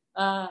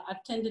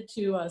 I've tended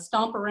to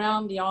stomp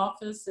around the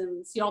office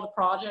and see all the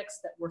projects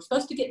that were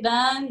supposed to get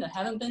done that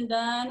haven't been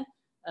done,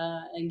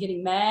 and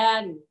getting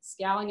mad and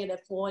scowling at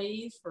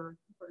employees for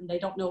they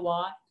don't know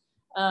why.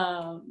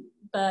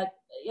 But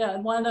yeah,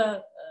 one of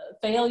the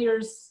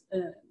failures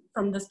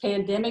from this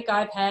pandemic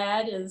I've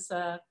had is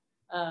I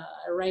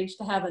arranged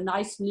to have a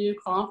nice new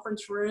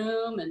conference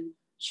room and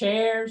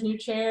chairs, new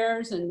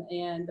chairs,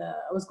 and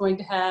I was going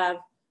to have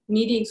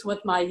meetings with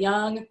my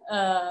young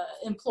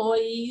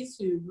employees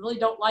who really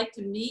don't like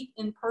to meet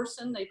in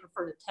person. They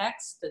prefer to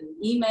text and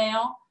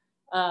email.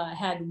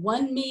 Had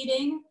one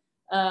meeting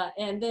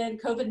and then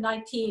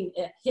COVID-19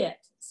 hit.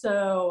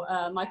 So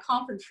my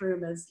conference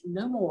room is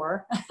no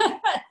more.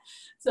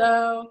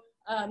 So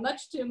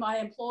much to my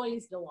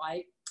employees'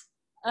 delight.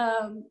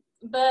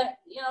 But,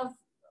 you know,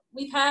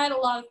 we've had a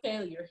lot of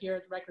failure here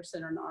at the Record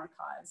Center and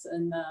Archives.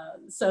 And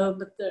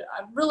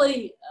I've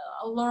really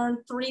learned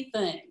three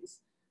things.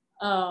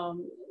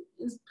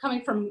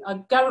 Coming from a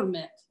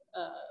government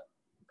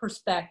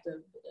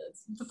perspective.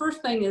 The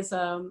first thing is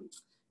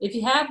if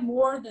you have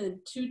more than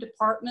 2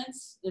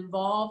 departments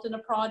involved in a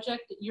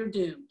project, you're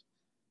doomed.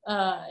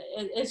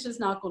 It's just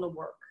not going to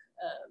work.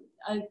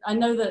 I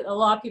know that a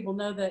lot of people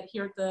know that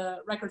here at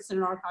the Record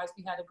Center and Archives,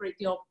 we had a great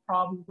deal of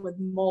problem with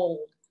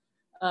mold.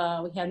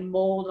 We had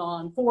mold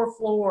on 4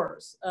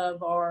 floors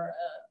of our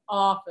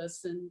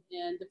office. And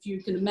if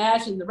you can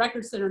imagine, the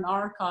Record Center and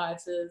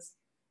Archives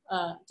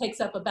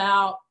takes up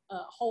about a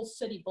whole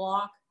city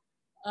block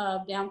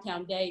of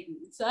downtown Dayton.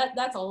 So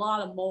that's a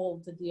lot of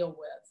mold to deal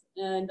with.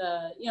 And,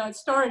 you know, it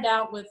started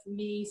out with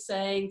me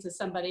saying to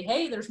somebody,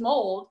 hey, there's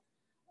mold.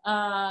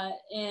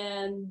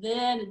 And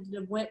then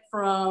it went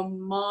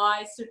from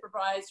my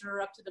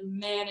supervisor up to the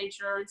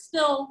manager, and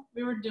still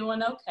we were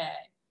doing okay.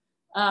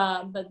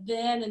 But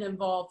then it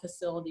involved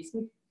facilities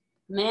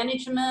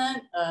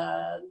management,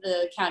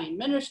 the county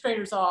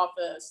administrator's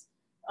office,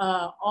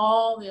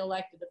 all the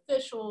elected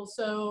officials.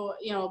 So,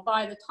 you know,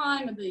 by the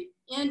time of the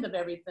end of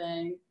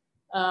everything,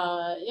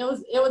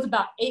 it was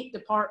about 8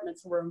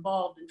 departments were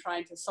involved in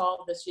trying to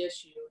solve this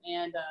issue,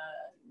 and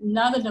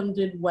none of them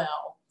did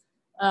well.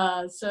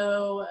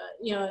 So,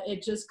 you know,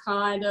 it just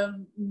kind of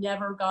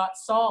never got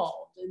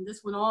solved, and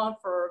this went on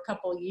for a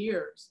couple of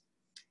years.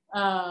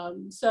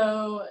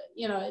 So,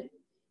 you know,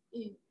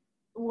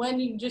 when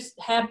you just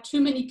have too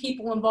many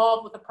people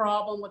involved with a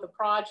problem, with a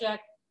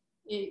project,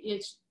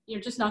 you're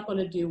just not going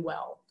to do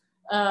well.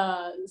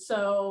 And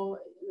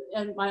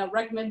my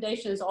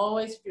recommendation is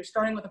always, if you're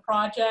starting with a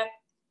project,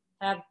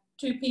 have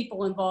 2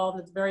 people involved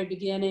at the very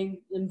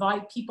beginning,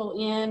 invite people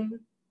in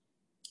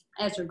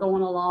as you're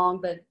going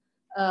along. But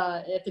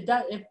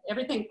if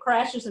everything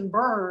crashes and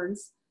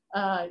burns,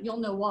 you'll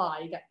know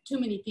why. You got too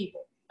many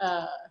people.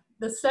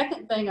 The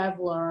second thing I've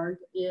learned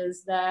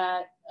is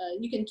that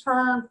you can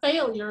turn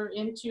failure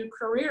into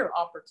career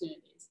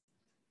opportunities.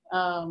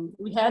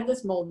 We had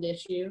this mold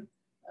issue.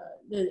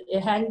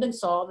 It hadn't been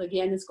solved.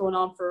 Again, it's going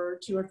on for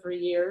 2 or 3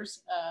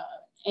 years.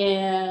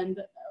 And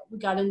we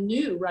got a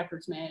new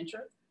records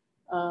manager.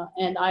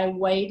 And I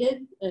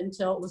waited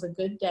until it was a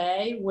good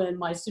day when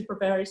my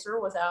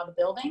supervisor was out of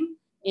the building.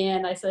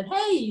 And I said,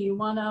 hey, you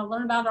want to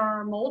learn about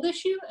our mold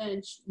issue?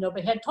 And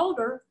nobody had told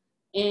her.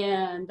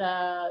 And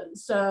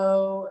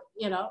so,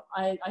 you know,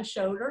 I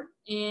showed her,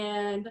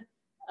 and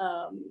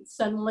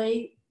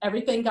suddenly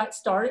everything got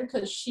started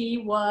because she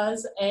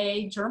was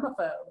a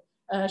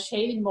germaphobe. She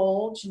hated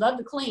mold. She loved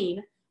to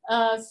clean.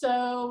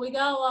 So we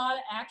got a lot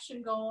of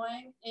action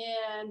going,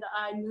 and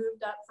I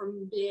moved up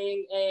from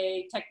being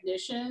a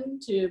technician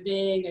to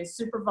being a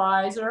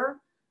supervisor.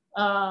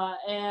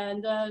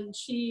 And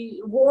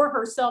she wore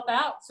herself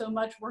out so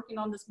much working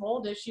on this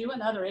mold issue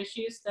and other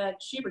issues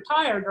that she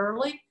retired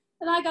early,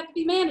 and I got to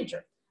be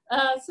manager.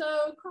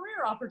 So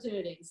career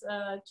opportunities,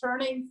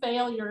 turning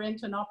failure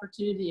into an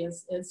opportunity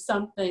is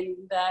something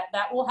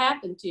that will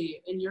happen to you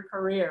in your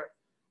career.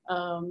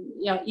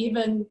 You know,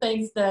 even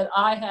things that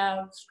I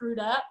have screwed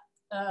up,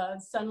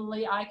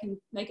 suddenly I can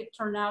make it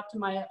turn out to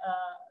my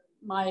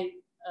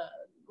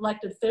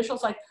elected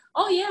officials like,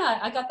 oh yeah,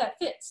 I got that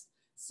fixed.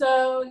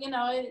 So, you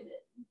know,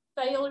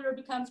 failure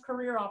becomes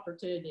career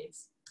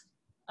opportunities.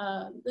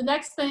 The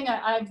next thing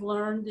I've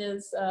learned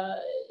is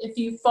if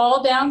you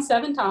fall down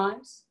 7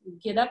 times,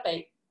 get up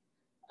 8.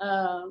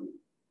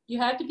 You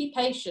have to be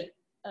patient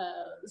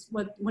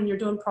when you're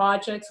doing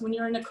projects, when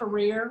you're in a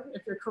career.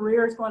 If your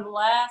career is going to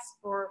last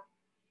for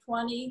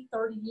 20,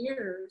 30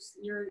 years,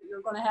 you're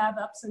going to have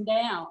ups and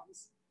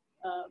downs.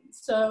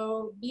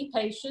 So be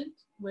patient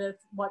with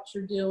what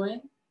you're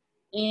doing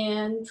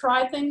and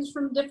try things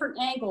from different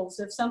angles.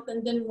 If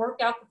something didn't work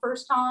out the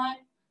first time,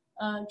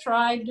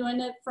 try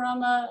doing it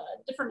from a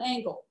different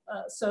angle.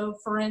 So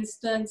for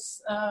instance,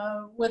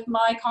 with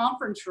my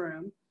conference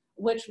room,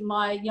 which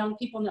my young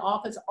people in the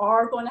office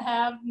are going to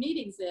have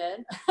meetings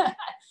in,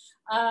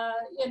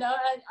 you know,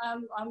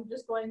 I'm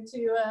just going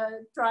to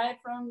try it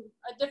from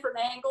a different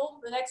angle.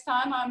 The next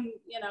time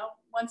you know,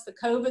 once the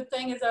COVID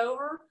thing is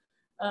over,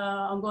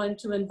 I'm going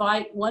to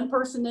invite one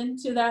person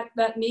into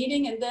that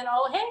meeting, and then,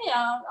 oh, hey,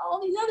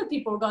 all these other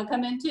people are going to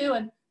come in too,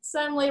 and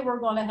suddenly we're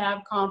going to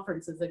have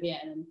conferences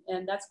again,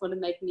 and that's going to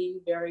make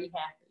me very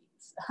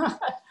happy.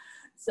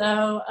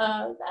 So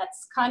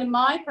that's kind of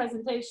my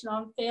presentation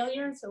on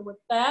failure. So with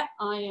that,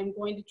 I am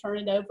going to turn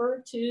it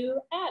over to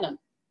Adam.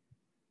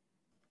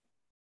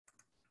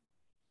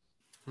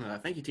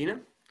 Thank you, Tina.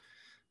 Let's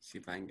see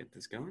if I can get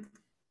this going.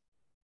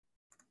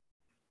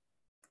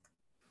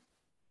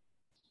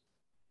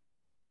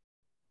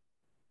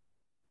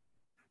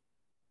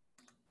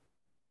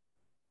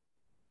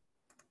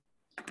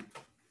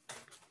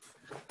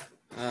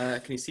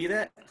 Can you see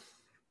that?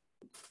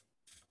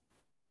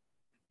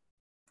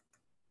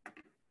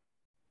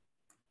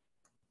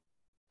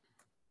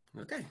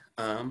 Okay,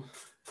 I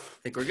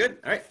think we're good.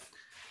 All right.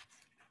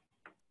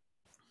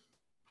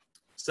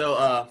 So,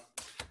 hi,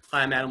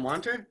 I'm Adam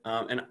Wanter,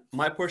 and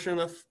my portion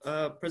of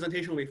the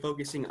presentation will be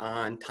focusing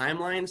on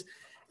timelines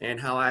and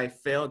how I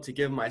failed to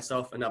give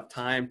myself enough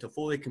time to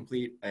fully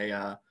complete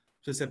a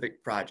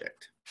specific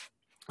project,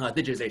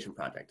 digitization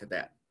project at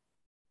that.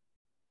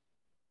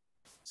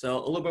 So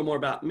a little bit more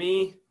about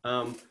me.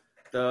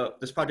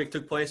 This project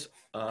took place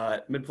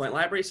at MidPointe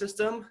Library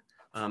System.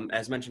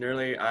 As mentioned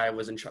earlier,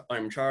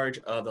 I'm in charge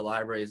of the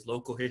library's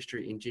local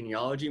history and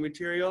genealogy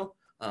material,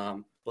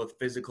 both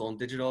physical and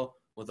digital,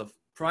 with a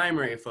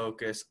primary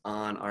focus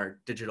on our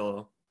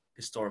digital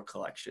historic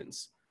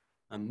collections.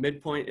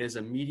 MidPointe is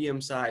a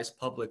medium-sized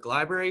public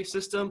library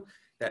system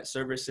that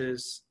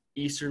services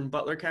Eastern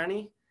Butler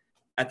County.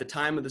 At the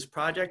time of this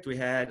project, we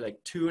had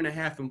like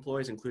 2.5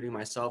 employees, including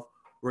myself,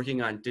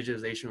 working on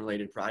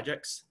digitization-related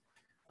projects.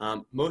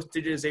 Most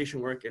digitization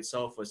work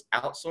itself was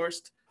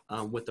outsourced,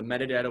 with the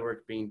metadata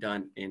work being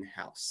done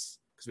in-house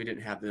because we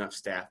didn't have enough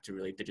staff to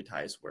really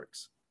digitize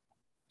works.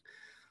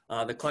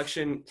 The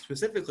collection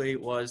specifically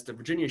was the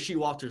Virginia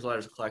Shewalters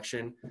Letters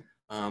Collection,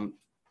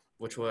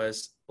 which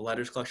was a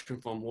letters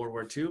collection from World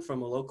War II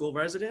from a local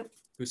resident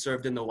who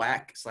served in the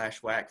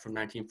WAC/WAC from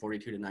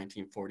 1942 to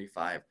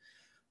 1945.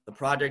 The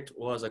project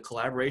was a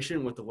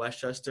collaboration with the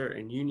Westchester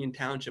and Union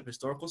Township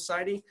Historical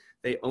Society.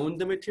 They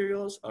owned the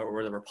materials, or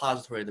were the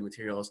repository of the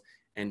materials,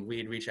 and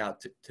we'd reach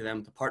out to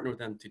them to partner with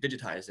them to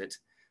digitize it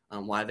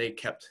while they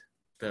kept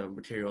the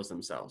materials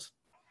themselves.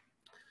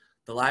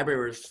 The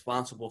library was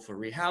responsible for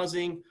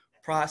rehousing,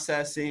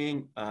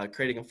 processing,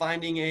 creating a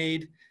finding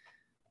aid,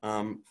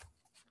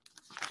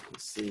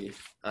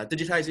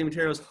 digitizing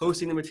materials,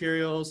 hosting the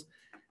materials,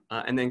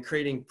 and then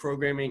creating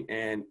programming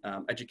and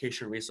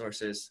educational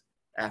resources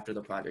after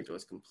the project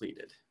was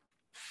completed.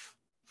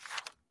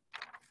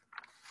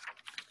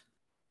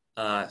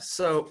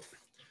 So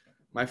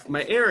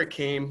my error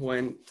came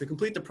when, to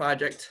complete the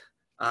project,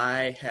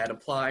 I had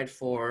applied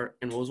for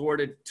and was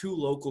awarded 2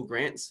 local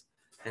grants.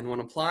 And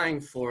when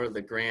applying for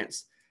the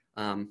grants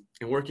and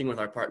working with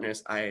our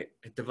partners, I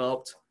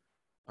developed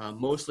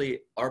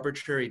mostly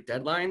arbitrary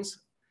deadlines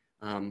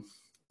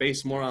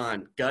based more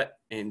on gut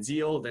and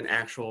zeal than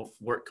actual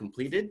work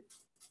completed.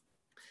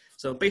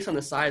 So based on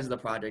the size of the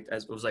project,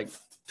 as it was like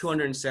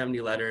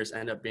 270 letters,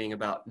 ended up being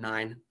about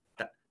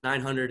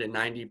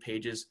 990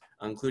 pages,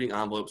 including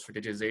envelopes for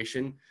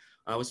digitization.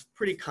 I was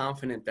pretty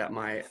confident that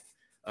my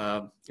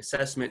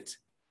assessment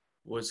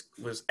was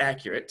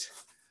accurate.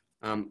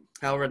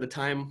 However, the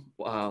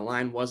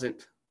timeline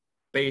wasn't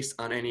based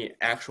on any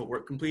actual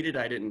work completed.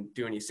 I didn't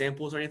do any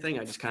samples or anything.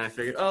 I just kind of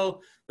figured,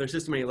 oh, there's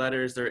this many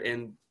letters, they're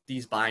in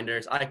these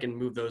binders. I can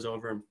move those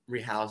over and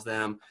rehouse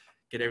them,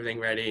 get everything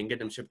ready and get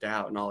them shipped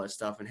out and all that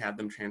stuff and have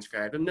them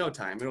transcribed in no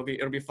time. It'll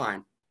be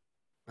fine.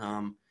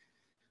 But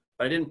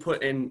I didn't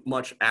put in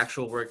much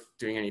actual work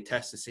doing any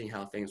tests to see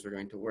how things were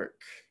going to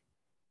work.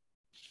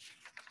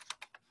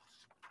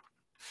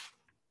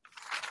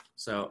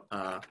 So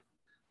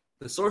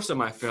the source of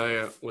my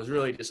failure was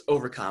really just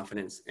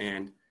overconfidence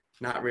and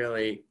not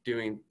really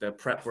doing the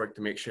prep work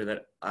to make sure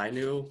that I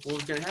knew what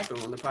was going to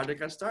happen when the project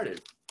got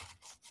started.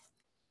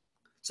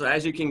 So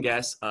as you can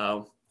guess,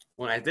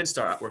 when I did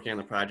start working on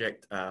the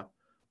project,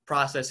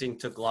 processing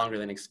took longer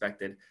than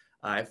expected.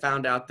 I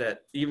found out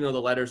that even though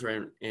the letters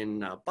were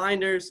in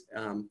binders,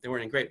 they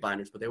weren't in great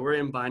binders, but they were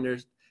in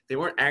binders. They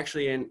weren't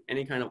actually in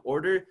any kind of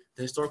order.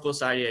 The Historical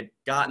Society had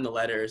gotten the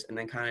letters and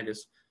then kind of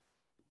just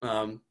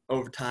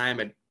over time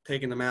had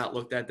taken them out,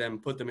 looked at them,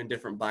 put them in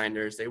different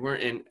binders. They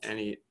weren't in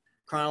any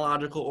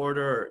chronological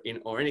order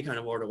or any kind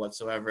of order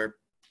whatsoever.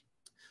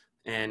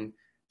 And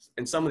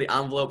some of the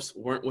envelopes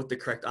weren't with the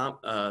correct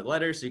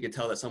letters, so you could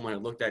tell that someone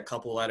had looked at a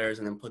couple letters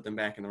and then put them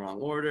back in the wrong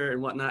order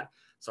and whatnot.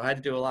 So I had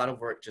to do a lot of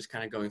work just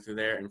kind of going through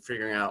there and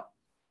figuring out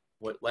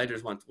what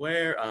letters went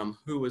where,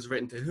 who was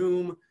written to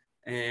whom,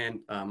 and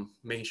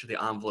making sure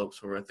the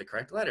envelopes were with the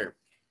correct letter,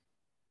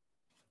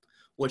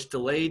 which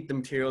delayed the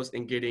materials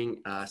in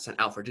getting sent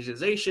out for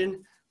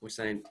digitization, which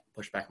then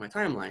pushed back my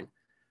timeline.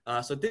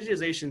 So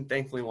digitization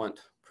thankfully went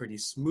pretty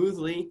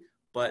smoothly,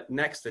 but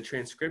next, the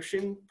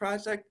transcription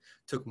project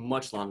took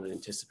much longer than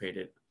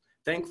anticipated.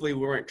 Thankfully,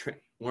 we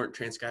weren't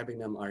transcribing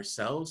them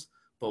ourselves,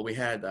 but we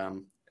had,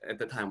 at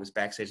the time, was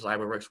Backstage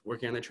Library Works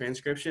working on the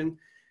transcription.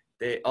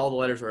 All the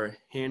letters were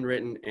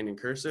handwritten and in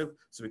cursive,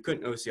 so we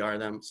couldn't OCR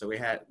them. So we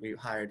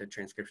hired a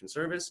transcription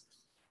service.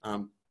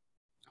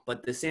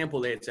 But the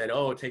sample, they had said,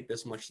 oh, it'll take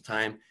this much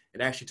time.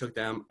 It actually took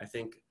them, I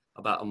think,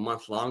 about a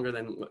month longer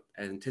than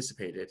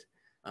anticipated.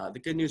 The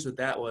good news with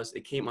that was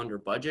it came under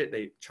budget.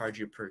 They charge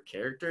you per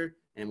character,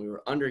 and we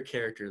were under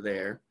character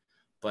there,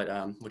 but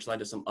which led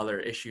to some other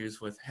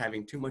issues with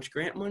having too much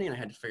grant money, and I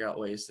had to figure out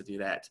ways to do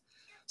that.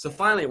 So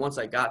finally, once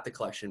I got the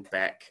collection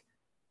back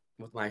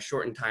with my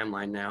shortened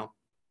timeline now,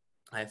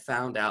 I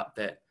found out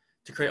that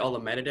to create all the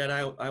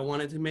metadata I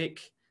wanted to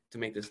make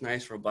this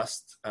nice,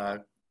 robust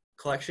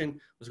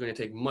collection was going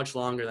to take much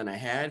longer than I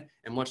had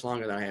and much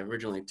longer than I had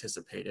originally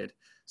anticipated.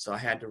 So I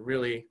had to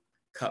really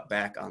cut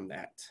back on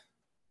that.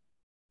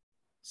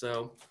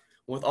 So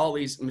with all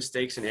these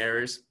mistakes and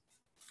errors,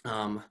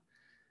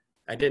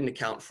 I didn't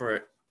account for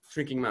it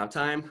shrinking amount of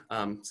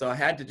time. So I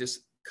had to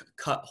just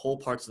cut whole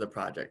parts of the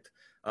project.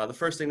 The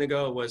first thing to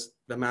go was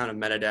the amount of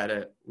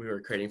metadata we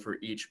were creating for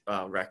each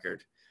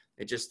record.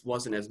 It just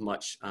wasn't as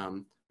much.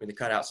 We had to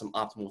cut out some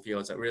optimal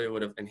fields that really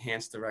would have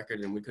enhanced the record,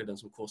 and we could have done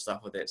some cool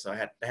stuff with it. So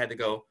I had to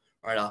go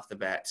right off the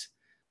bat.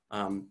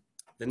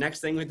 The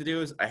next thing we had to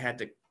do is I had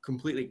to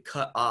completely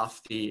cut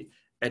off the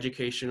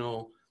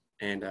educational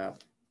and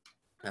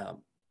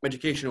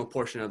educational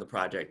portion of the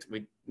project.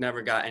 We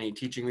never got any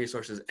teaching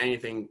resources,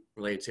 anything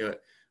related to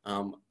it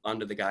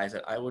under the guise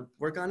that I would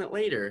work on it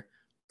later,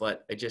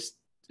 but it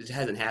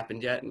hasn't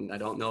happened yet, and I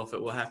don't know if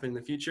it will happen in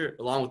the future.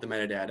 Along with the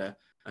metadata,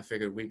 I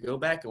figured we'd go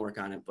back and work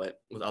on it, but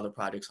with other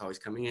projects always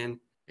coming in,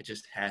 it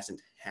just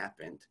hasn't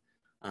happened.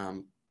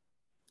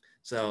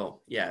 So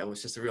yeah, it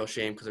was just a real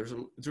shame because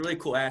it's a really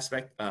cool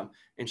aspect.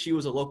 And she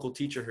was a local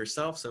teacher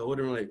herself, so it would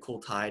have been really a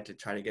cool tie to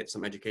try to get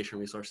some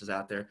educational resources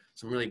out there,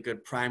 some really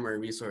good primary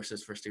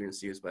resources for students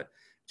to use, but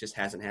it just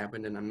hasn't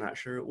happened, and I'm not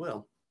sure it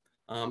will.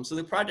 So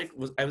the project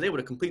I was able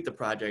to complete the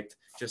project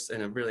just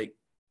in a really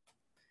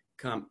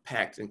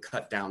compact and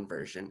cut down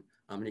version.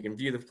 And you can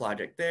view the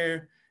project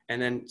there.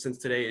 And then since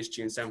today is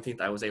June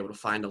 17th, I was able to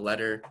find a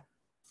letter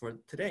for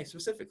today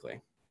specifically.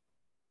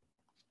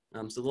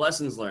 So the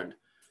lessons learned.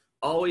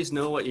 Always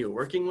know what you're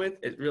working with.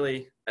 It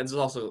really, and this is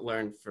also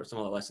learned for some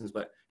of the lessons,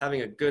 but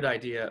having a good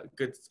idea, a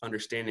good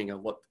understanding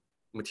of what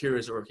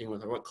materials you're working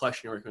with or what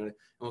collection you're working with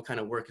and what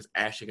kind of work is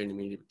actually going to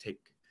need to take.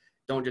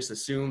 Don't just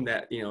assume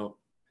that,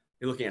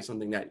 you're looking at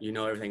something that you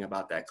know everything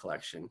about that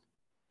collection.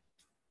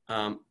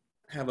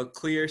 Have a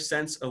clear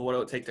sense of what it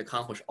would take to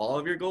accomplish all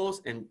of your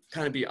goals and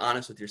kind of be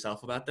honest with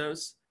yourself about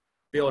those.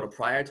 be able to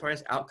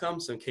prioritize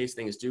outcomes. So in case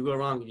things do go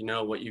wrong, you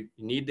know what you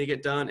need to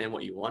get done and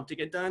what you want to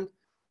get done.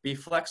 Be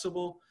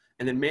flexible,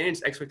 and then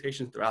manage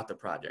expectations throughout the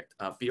project.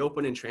 Be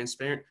open and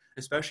transparent,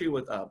 especially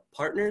with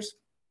partners.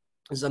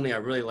 This is something I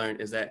really learned,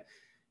 is that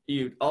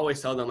you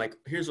always tell them, like,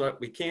 here's what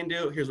we can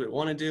do, here's what we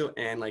want to do,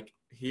 and like,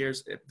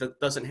 here's, if that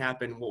doesn't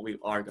happen, what we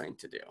are going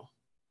to do.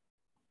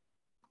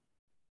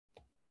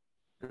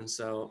 And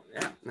so,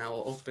 yeah, now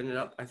we'll open it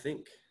up, I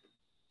think,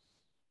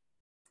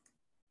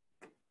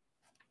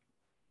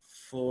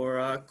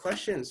 for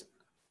questions.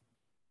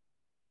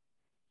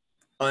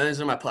 Oh,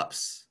 these are my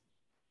pups.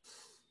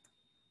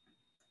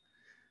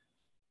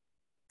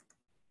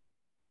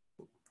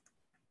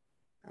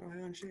 How do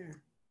I unshare?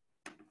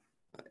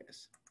 Oh,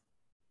 yes.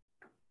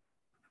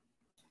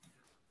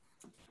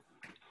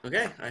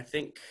 Okay, I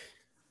think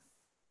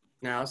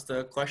now's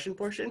the question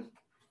portion.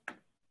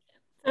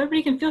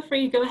 Everybody can feel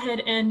free to go ahead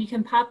and you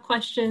can pop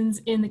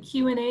questions in the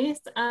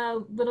Q&As,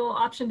 little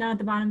option down at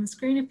the bottom of the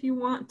screen if you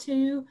want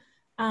to.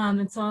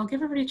 And so I'll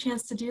give everybody a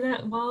chance to do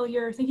that while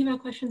you're thinking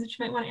about questions that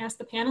you might want to ask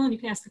the panel, and you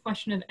can ask a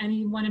question of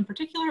anyone in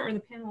particular or the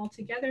panel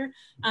altogether.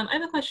 I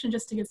have a question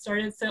just to get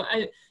started. So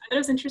I thought it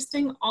was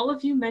interesting. All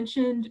of you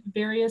mentioned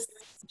various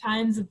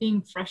times of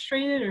being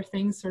frustrated or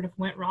things sort of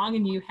went wrong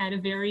and you had a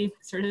very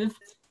sort of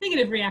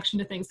negative reaction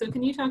to things. So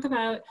can you talk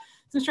about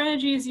some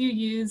strategies you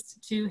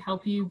used to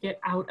help you get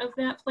out of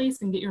that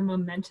place and get your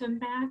momentum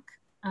back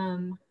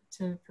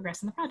to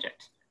progress in the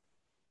project?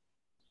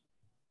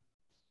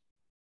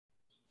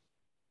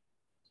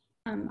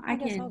 I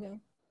guess can. I'll go.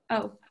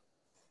 Oh,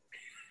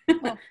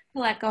 Well,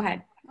 Collette, go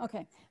ahead.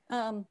 Okay.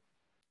 I'm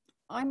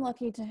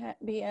lucky to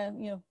be a,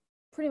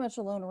 pretty much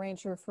a lone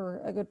ranger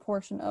for a good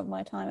portion of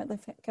my time at the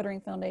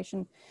Kettering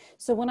Foundation.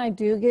 So when I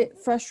do get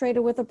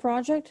frustrated with a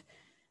project,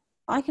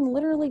 I can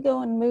literally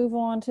go and move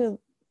on to,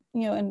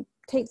 and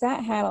take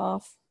that hat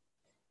off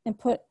and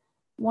put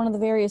one of the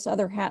various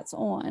other hats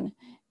on,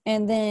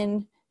 and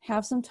then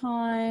have some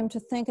time to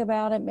think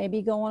about it,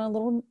 maybe go on a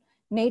little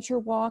nature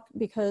walk,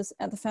 because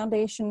at the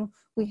foundation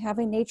we have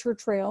a nature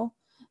trail,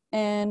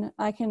 and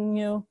I can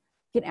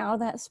get out of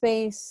that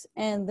space,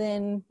 and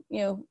then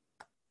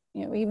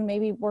even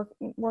maybe work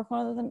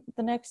on it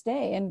the next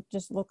day and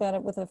just look at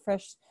it with a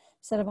fresh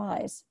set of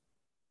eyes.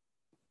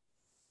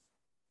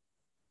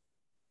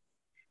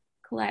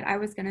 Collette, I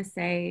was going to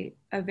say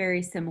a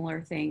very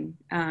similar thing,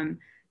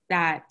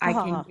 that I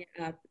can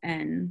get up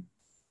and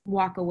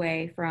walk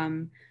away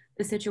from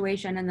the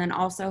situation, and then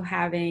also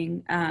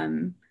having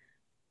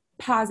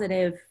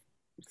positive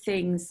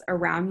things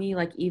around me,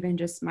 like even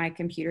just my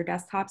computer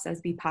desktop says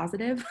be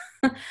positive.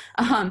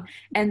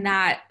 And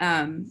that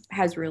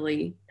has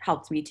really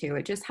helped me too.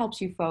 It just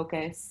helps you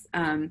focus,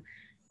 and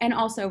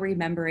also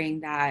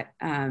remembering that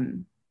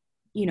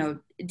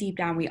deep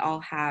down we all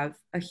have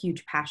a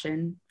huge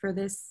passion for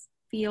this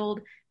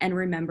field, and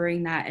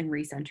remembering that and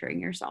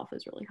recentering yourself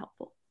is really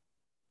helpful.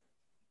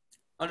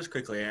 I'll just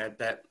quickly add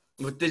that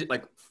with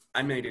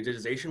I mainly do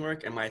digitization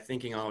work, and my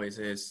thinking always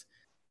is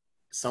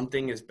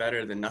something is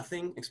better than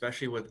nothing,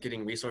 especially with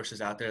getting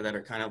resources out there that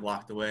are kind of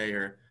locked away,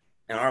 or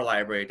in our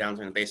library down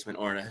in the basement,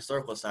 or in a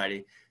historical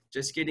society.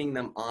 Just getting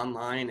them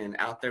online and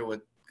out there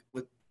with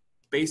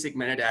basic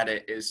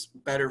metadata is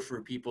better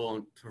for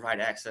people to provide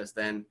access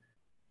than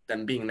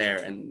them being there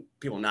and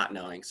people not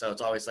knowing. So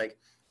it's always like,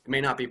 it may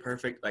not be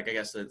perfect. Like, I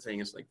guess the thing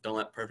is, like, don't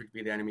let perfect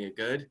be the enemy of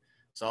good.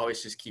 So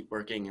always just keep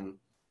working, and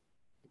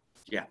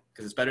yeah,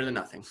 because it's better than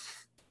nothing.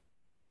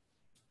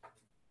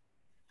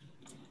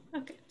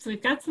 Okay, so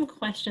we've got some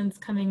questions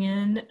coming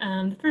in.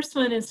 The first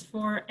one is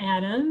for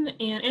Adam.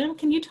 And Adam,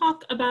 can you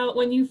talk about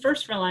when you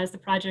first realized the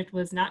project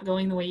was not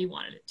going the way you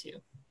wanted it to?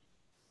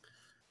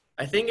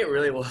 I think it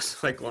really was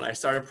like when I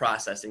started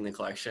processing the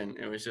collection.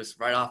 It was just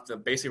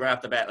basically right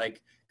off the bat,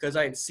 like, because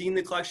I had seen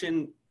the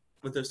collection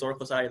with the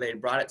Historical Society, they had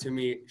brought it to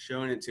me,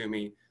 shown it to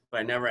me,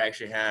 but I never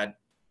actually had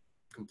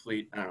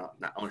complete, I don't know,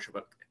 not ownership,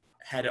 but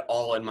had it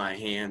all in my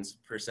hands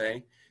per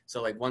se.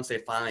 So like once they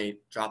finally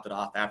dropped it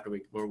off after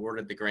we were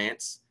awarded the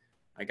grants,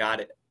 I got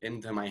it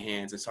into my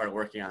hands and started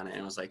working on it,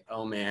 and I was like,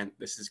 oh man,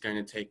 this is going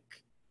to take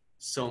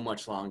so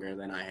much longer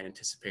than I had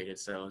anticipated.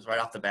 So it was right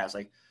off the bat, I was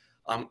like,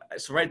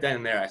 so right then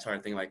and there, I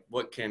started thinking, like,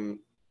 where can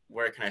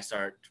I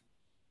start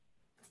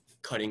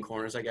cutting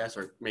corners, I guess,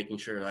 or making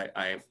sure that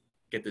I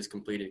get this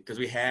completed? Because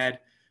we had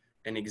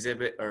an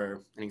exhibit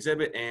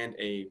and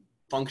a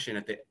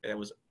function that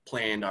was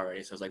planned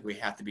already. So it's like, we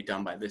have to be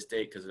done by this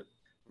date because the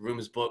room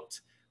is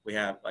booked. We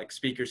have like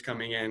speakers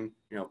coming in,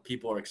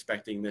 people are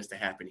expecting this to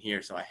happen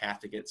here. So I have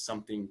to get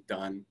something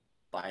done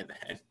by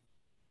then.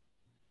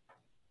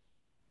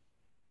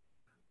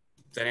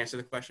 Does that answer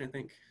the question, I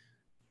think?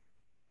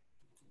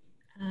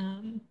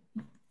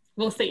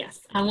 We'll say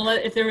yes.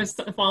 If there was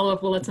a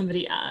follow-up, we'll let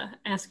somebody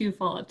ask you a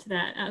follow-up to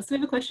that. So we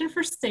have a question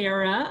for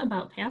Sarah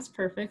about Past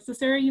Perfect. So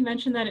Sarah, you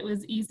mentioned that it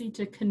was easy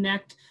to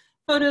connect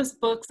photos,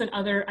 books, and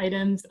other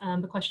items.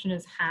 The question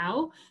is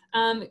how?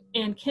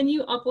 And can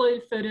you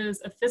upload photos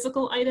of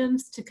physical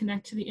items to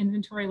connect to the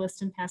inventory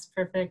list in Past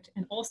Perfect?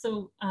 And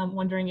also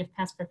wondering if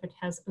Past Perfect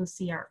has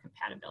OCR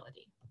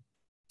compatibility.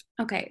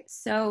 Okay,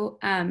 so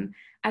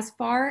as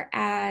far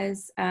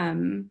as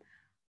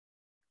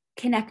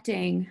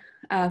connecting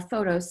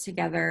photos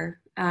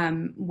together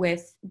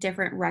with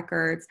different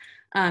records,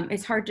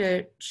 it's hard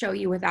to show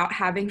you without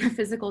having a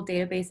physical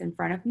database in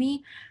front of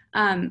me.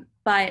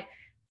 But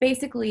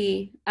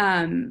basically,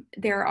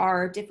 there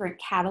are different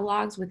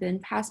catalogs within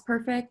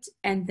PastPerfect,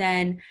 and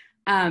then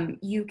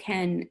you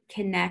can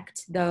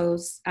connect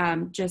those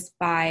just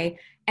by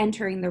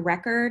entering the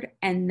record,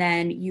 and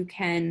then you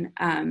can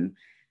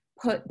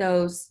put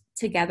those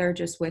together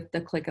just with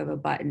the click of a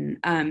button.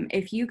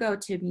 If you go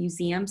to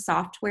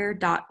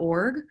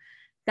museumsoftware.org,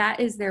 that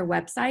is their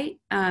website,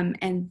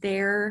 and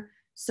their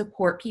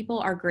support people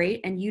are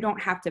great, and you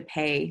don't have to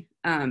pay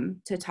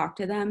to talk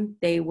to them.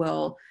 They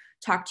will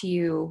talk to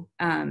you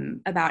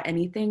about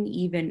anything,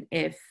 even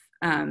if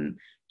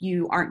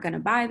you aren't going to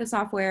buy the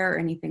software or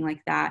anything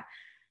like that.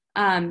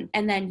 And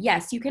then,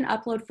 yes, you can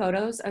upload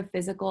photos of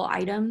physical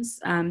items.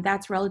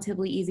 That's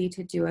relatively easy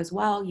to do as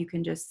well. You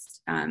can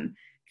just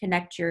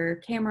connect your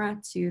camera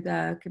to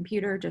the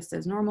computer just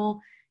as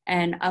normal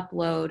and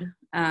upload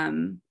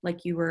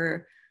like you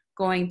were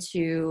going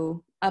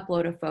to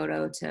upload a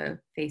photo to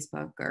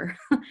Facebook or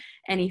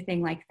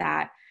anything like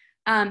that.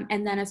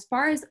 And then as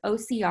far as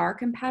OCR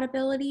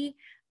compatibility,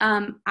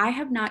 I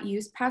have not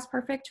used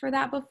PastPerfect for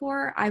that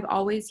before. I've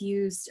always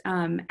used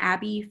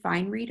Abby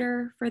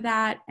FineReader for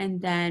that, and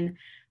then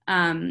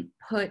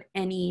put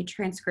any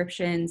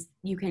transcriptions.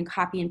 You can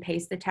copy and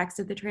paste the text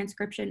of the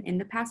transcription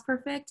into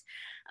PastPerfect.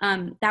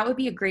 That would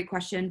be a great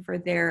question for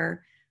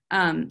their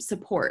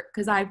support,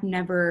 because I've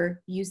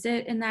never used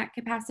it in that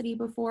capacity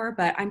before,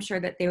 but I'm sure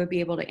that they would be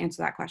able to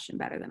answer that question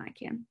better than I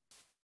can.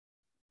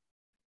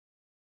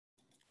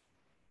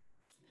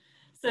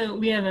 So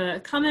we have a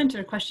comment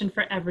or question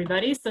for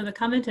everybody. So the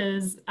comment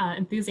is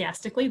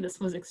enthusiastically, this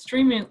was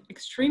extremely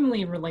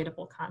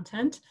relatable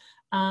content.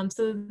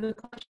 So the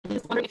question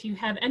is, if you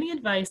have any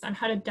advice on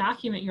how to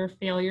document your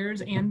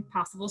failures and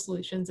possible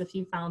solutions if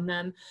you found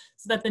them,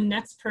 so that the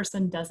next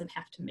person doesn't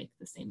have to make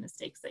the same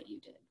mistakes that you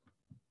did.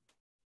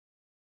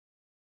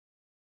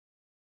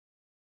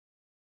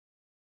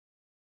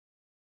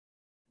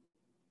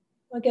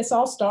 I guess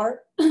I'll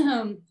start.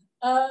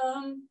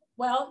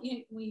 Well,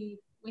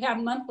 we have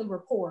monthly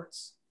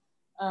reports,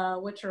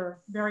 which are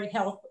very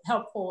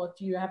helpful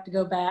if you have to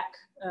go back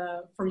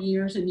for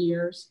years and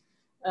years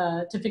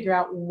to figure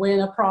out when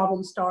a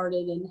problem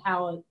started and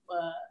how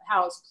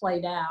it's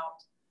played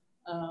out.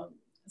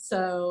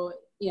 So,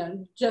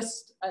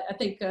 just I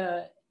think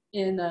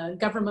in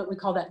government we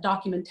call that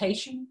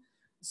documentation.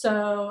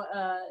 So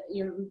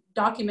you're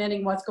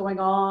documenting what's going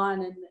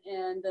on and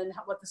then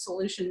what the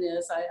solution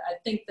is. I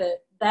think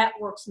that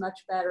works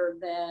much better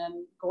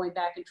than going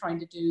back and trying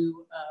to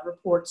do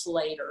reports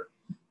later.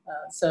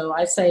 So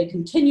I say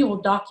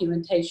continual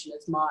documentation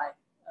is my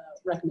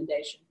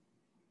recommendation.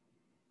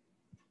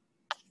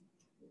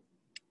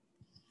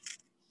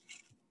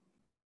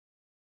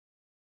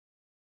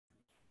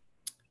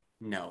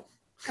 No.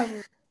 Go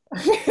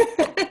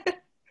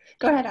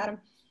ahead, Adam.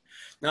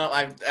 No,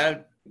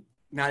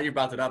 now you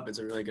brought it up, it's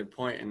a really good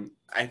point. And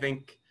I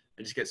think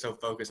I just get so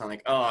focused on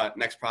like, oh,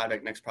 next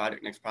project,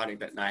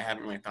 that I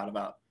haven't really thought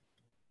about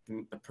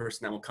the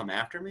person that will come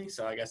after me.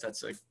 So I guess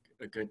that's a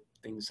good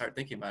thing to start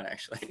thinking about,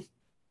 actually.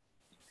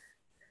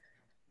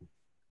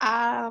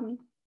 I'm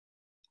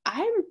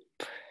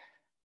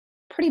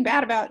pretty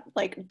bad about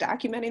like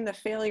documenting the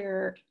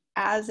failure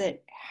as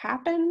it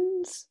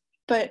happens,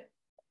 but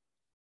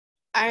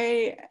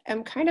I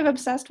am kind of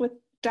obsessed with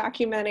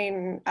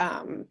documenting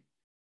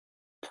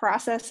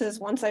processes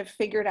once I've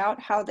figured out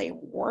how they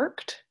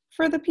worked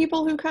for the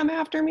people who come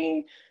after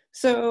me.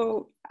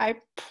 So I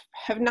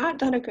have not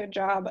done a good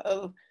job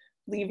of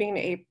leaving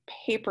a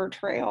paper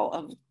trail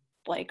of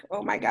like,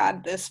 oh my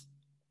God, this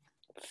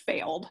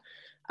failed.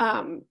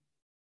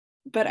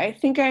 But I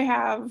think I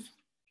have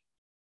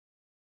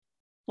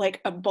like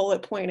a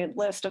bullet pointed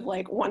list of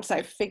like, once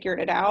I've figured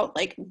it out,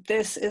 like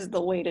this is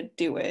the way to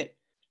do it,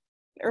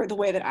 or the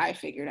way that I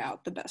figured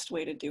out the best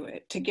way to do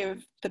it, to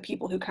give the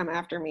people who come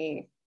after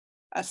me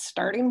a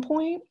starting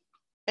point.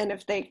 And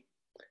if they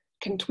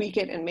can tweak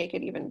it and make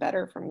it even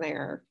better from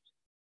there,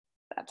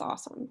 that's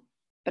awesome.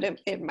 But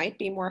it might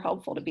be more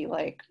helpful to be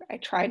like, I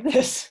tried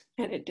this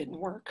and it didn't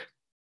work.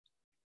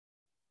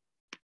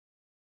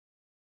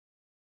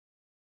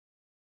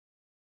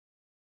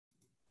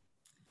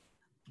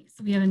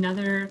 So we have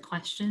another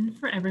question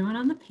for everyone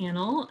on the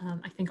panel.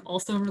 I think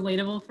also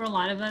relatable for a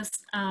lot of us.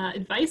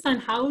 Advice on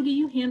how do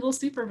you handle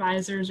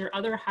supervisors or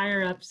other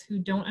higher ups who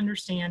don't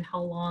understand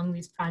how long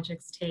these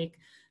projects take?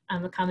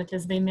 The comment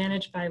is, they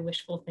manage by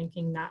wishful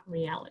thinking, not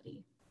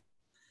reality.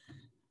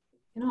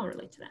 You can all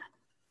relate to that.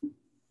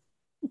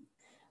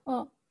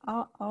 Well,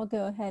 I'll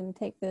go ahead and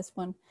take this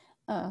one.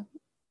 I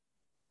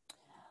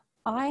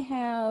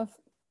have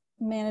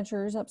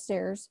managers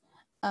upstairs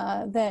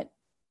that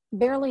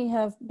barely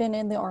have been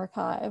in the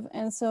archive,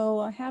 and so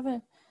I have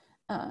a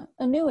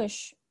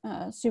newish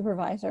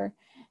supervisor,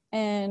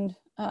 and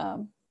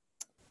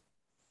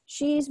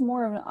she's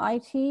more of an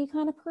IT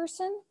kind of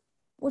person,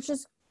 which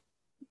is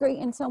great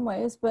in some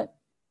ways, but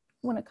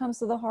when it comes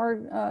to the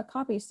hard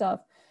copy stuff,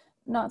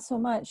 not so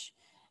much.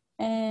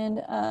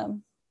 And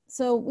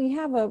so we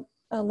have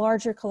a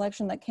larger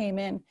collection that came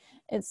in.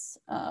 It's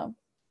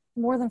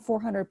more than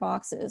 400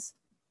 boxes.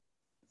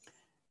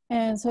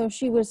 And so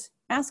she was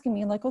asking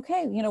me like,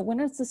 okay, you know, when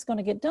is this going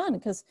to get done?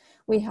 Because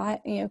we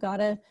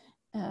got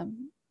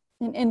an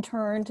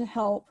intern to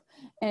help.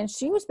 And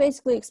she was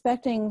basically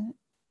expecting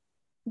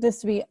this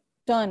to be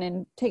done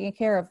and taken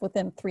care of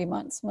within 3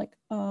 months. I'm like,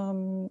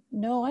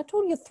 no, I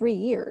told you 3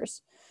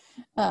 years.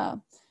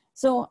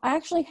 So I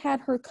actually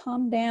had her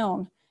come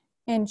down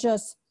and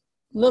just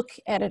look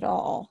at it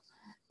all,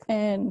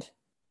 and,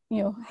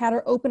 you know, had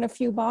her open a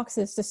few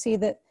boxes to see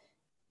that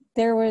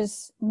there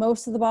was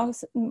most of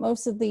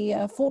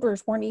the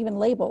folders weren't even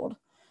labeled,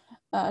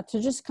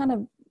 to just kind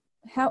of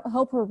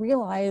help her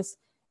realize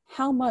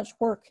how much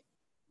work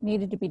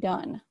needed to be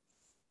done.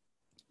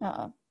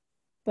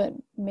 But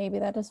maybe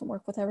that doesn't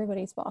work with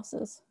everybody's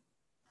bosses.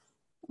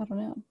 I don't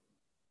know.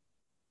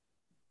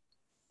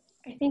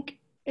 I think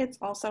it's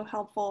also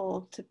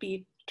helpful to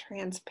be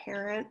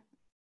transparent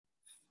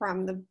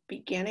from the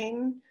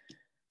beginning.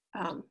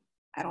 I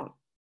don't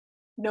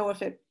know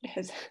if it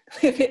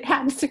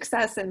had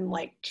success in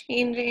like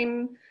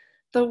changing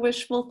the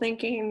wishful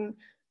thinking,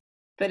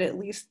 but at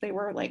least they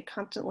were like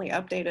constantly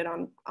updated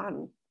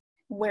on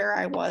where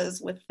I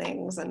was with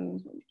things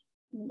and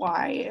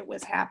why it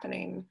was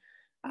happening.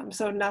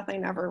 So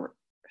nothing ever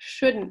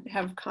shouldn't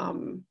have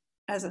come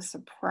as a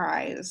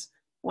surprise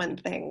when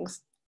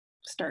things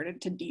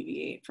started to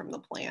deviate from the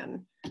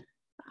plan,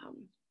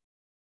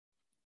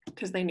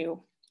 because they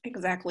knew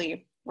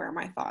exactly where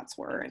my thoughts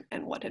were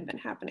and what had been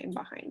happening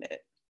behind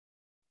it.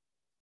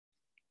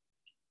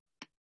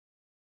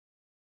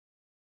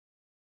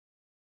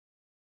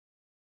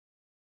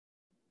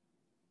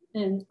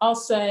 And I'll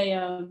say,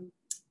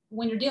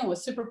 when you're dealing with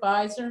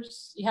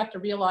supervisors, you have to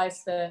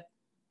realize that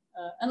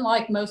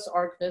unlike most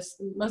archivists,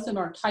 most of them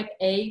are type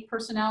A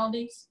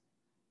personalities.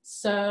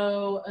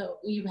 So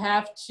you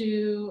have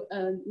to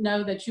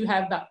know that you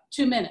have about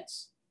 2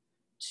 minutes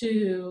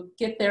to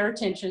get their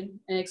attention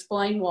and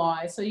explain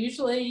why. So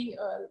usually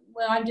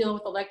when I'm dealing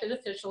with elected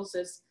officials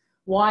is,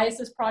 why is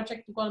this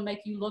project going to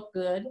make you look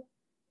good?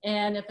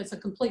 And if it's a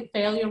complete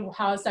failure,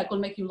 how is that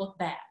going to make you look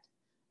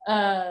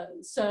bad?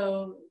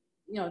 So,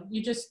 you know,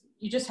 you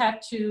just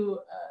have to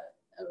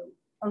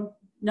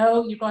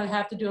know you're going to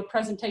have to do a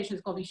presentation.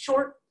 It's going to be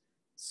short,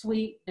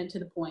 sweet, and to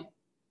the point.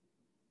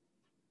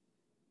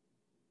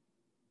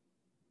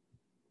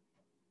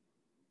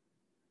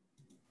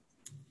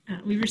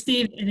 We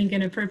received, I think,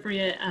 an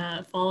appropriate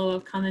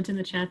follow-up comment in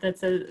the chat that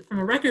says, from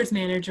a records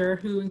manager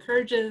who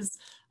encourages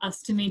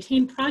us to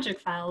maintain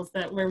project files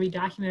where we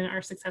document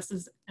our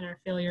successes and our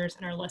failures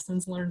and our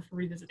lessons learned for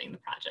revisiting the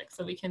project,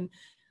 so we can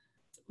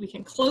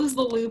close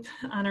the loop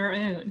on our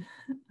own.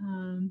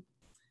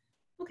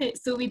 Okay,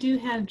 so we do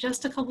have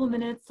just a couple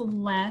minutes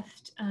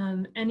left.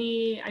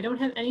 I don't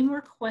have any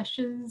more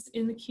questions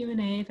in the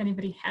Q&A. If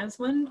anybody has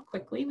one,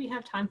 quickly, we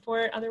have time for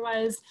it.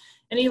 Otherwise,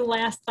 any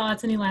last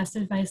thoughts, any last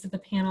advice that the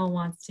panel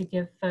wants to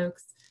give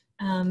folks?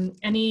 Can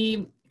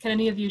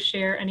any of you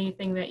share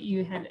anything that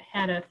you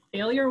had a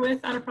failure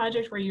with on a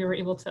project where you were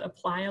able to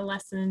apply a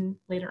lesson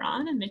later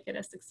on and make it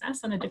a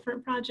success on a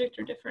different project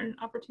or different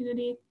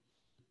opportunity?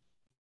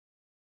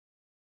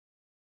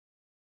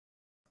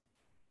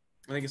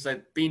 I think it's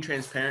like being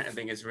transparent. I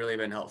think has really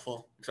been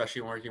helpful,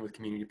 especially working with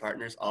community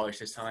partners. Always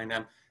just telling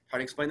them, try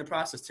to explain the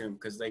process to them,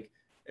 because like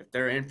if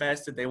they're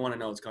invested, they want to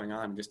know what's going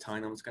on. Just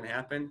telling them what's going to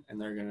happen,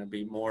 and they're going to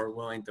be more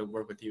willing to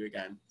work with you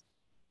again.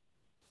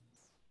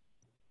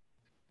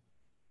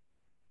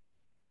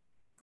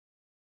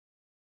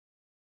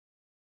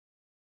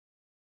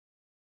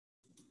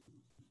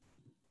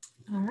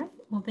 All right.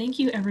 Well, thank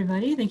you,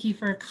 everybody. Thank you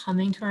for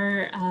coming to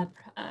our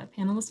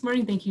panel this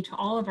morning. Thank you to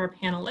all of our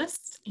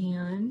panelists.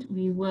 And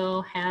we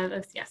will have,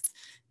 yes,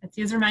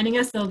 Betsy is reminding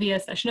us there'll be a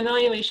session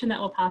evaluation that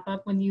will pop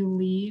up when you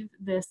leave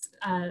this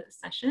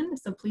session.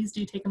 So please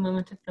do take a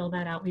moment to fill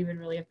that out. We would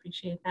really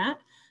appreciate that.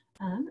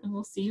 And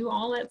we'll see you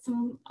all at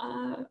some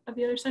of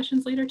the other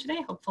sessions later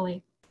today,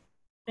 hopefully.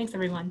 Thanks,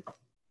 everyone.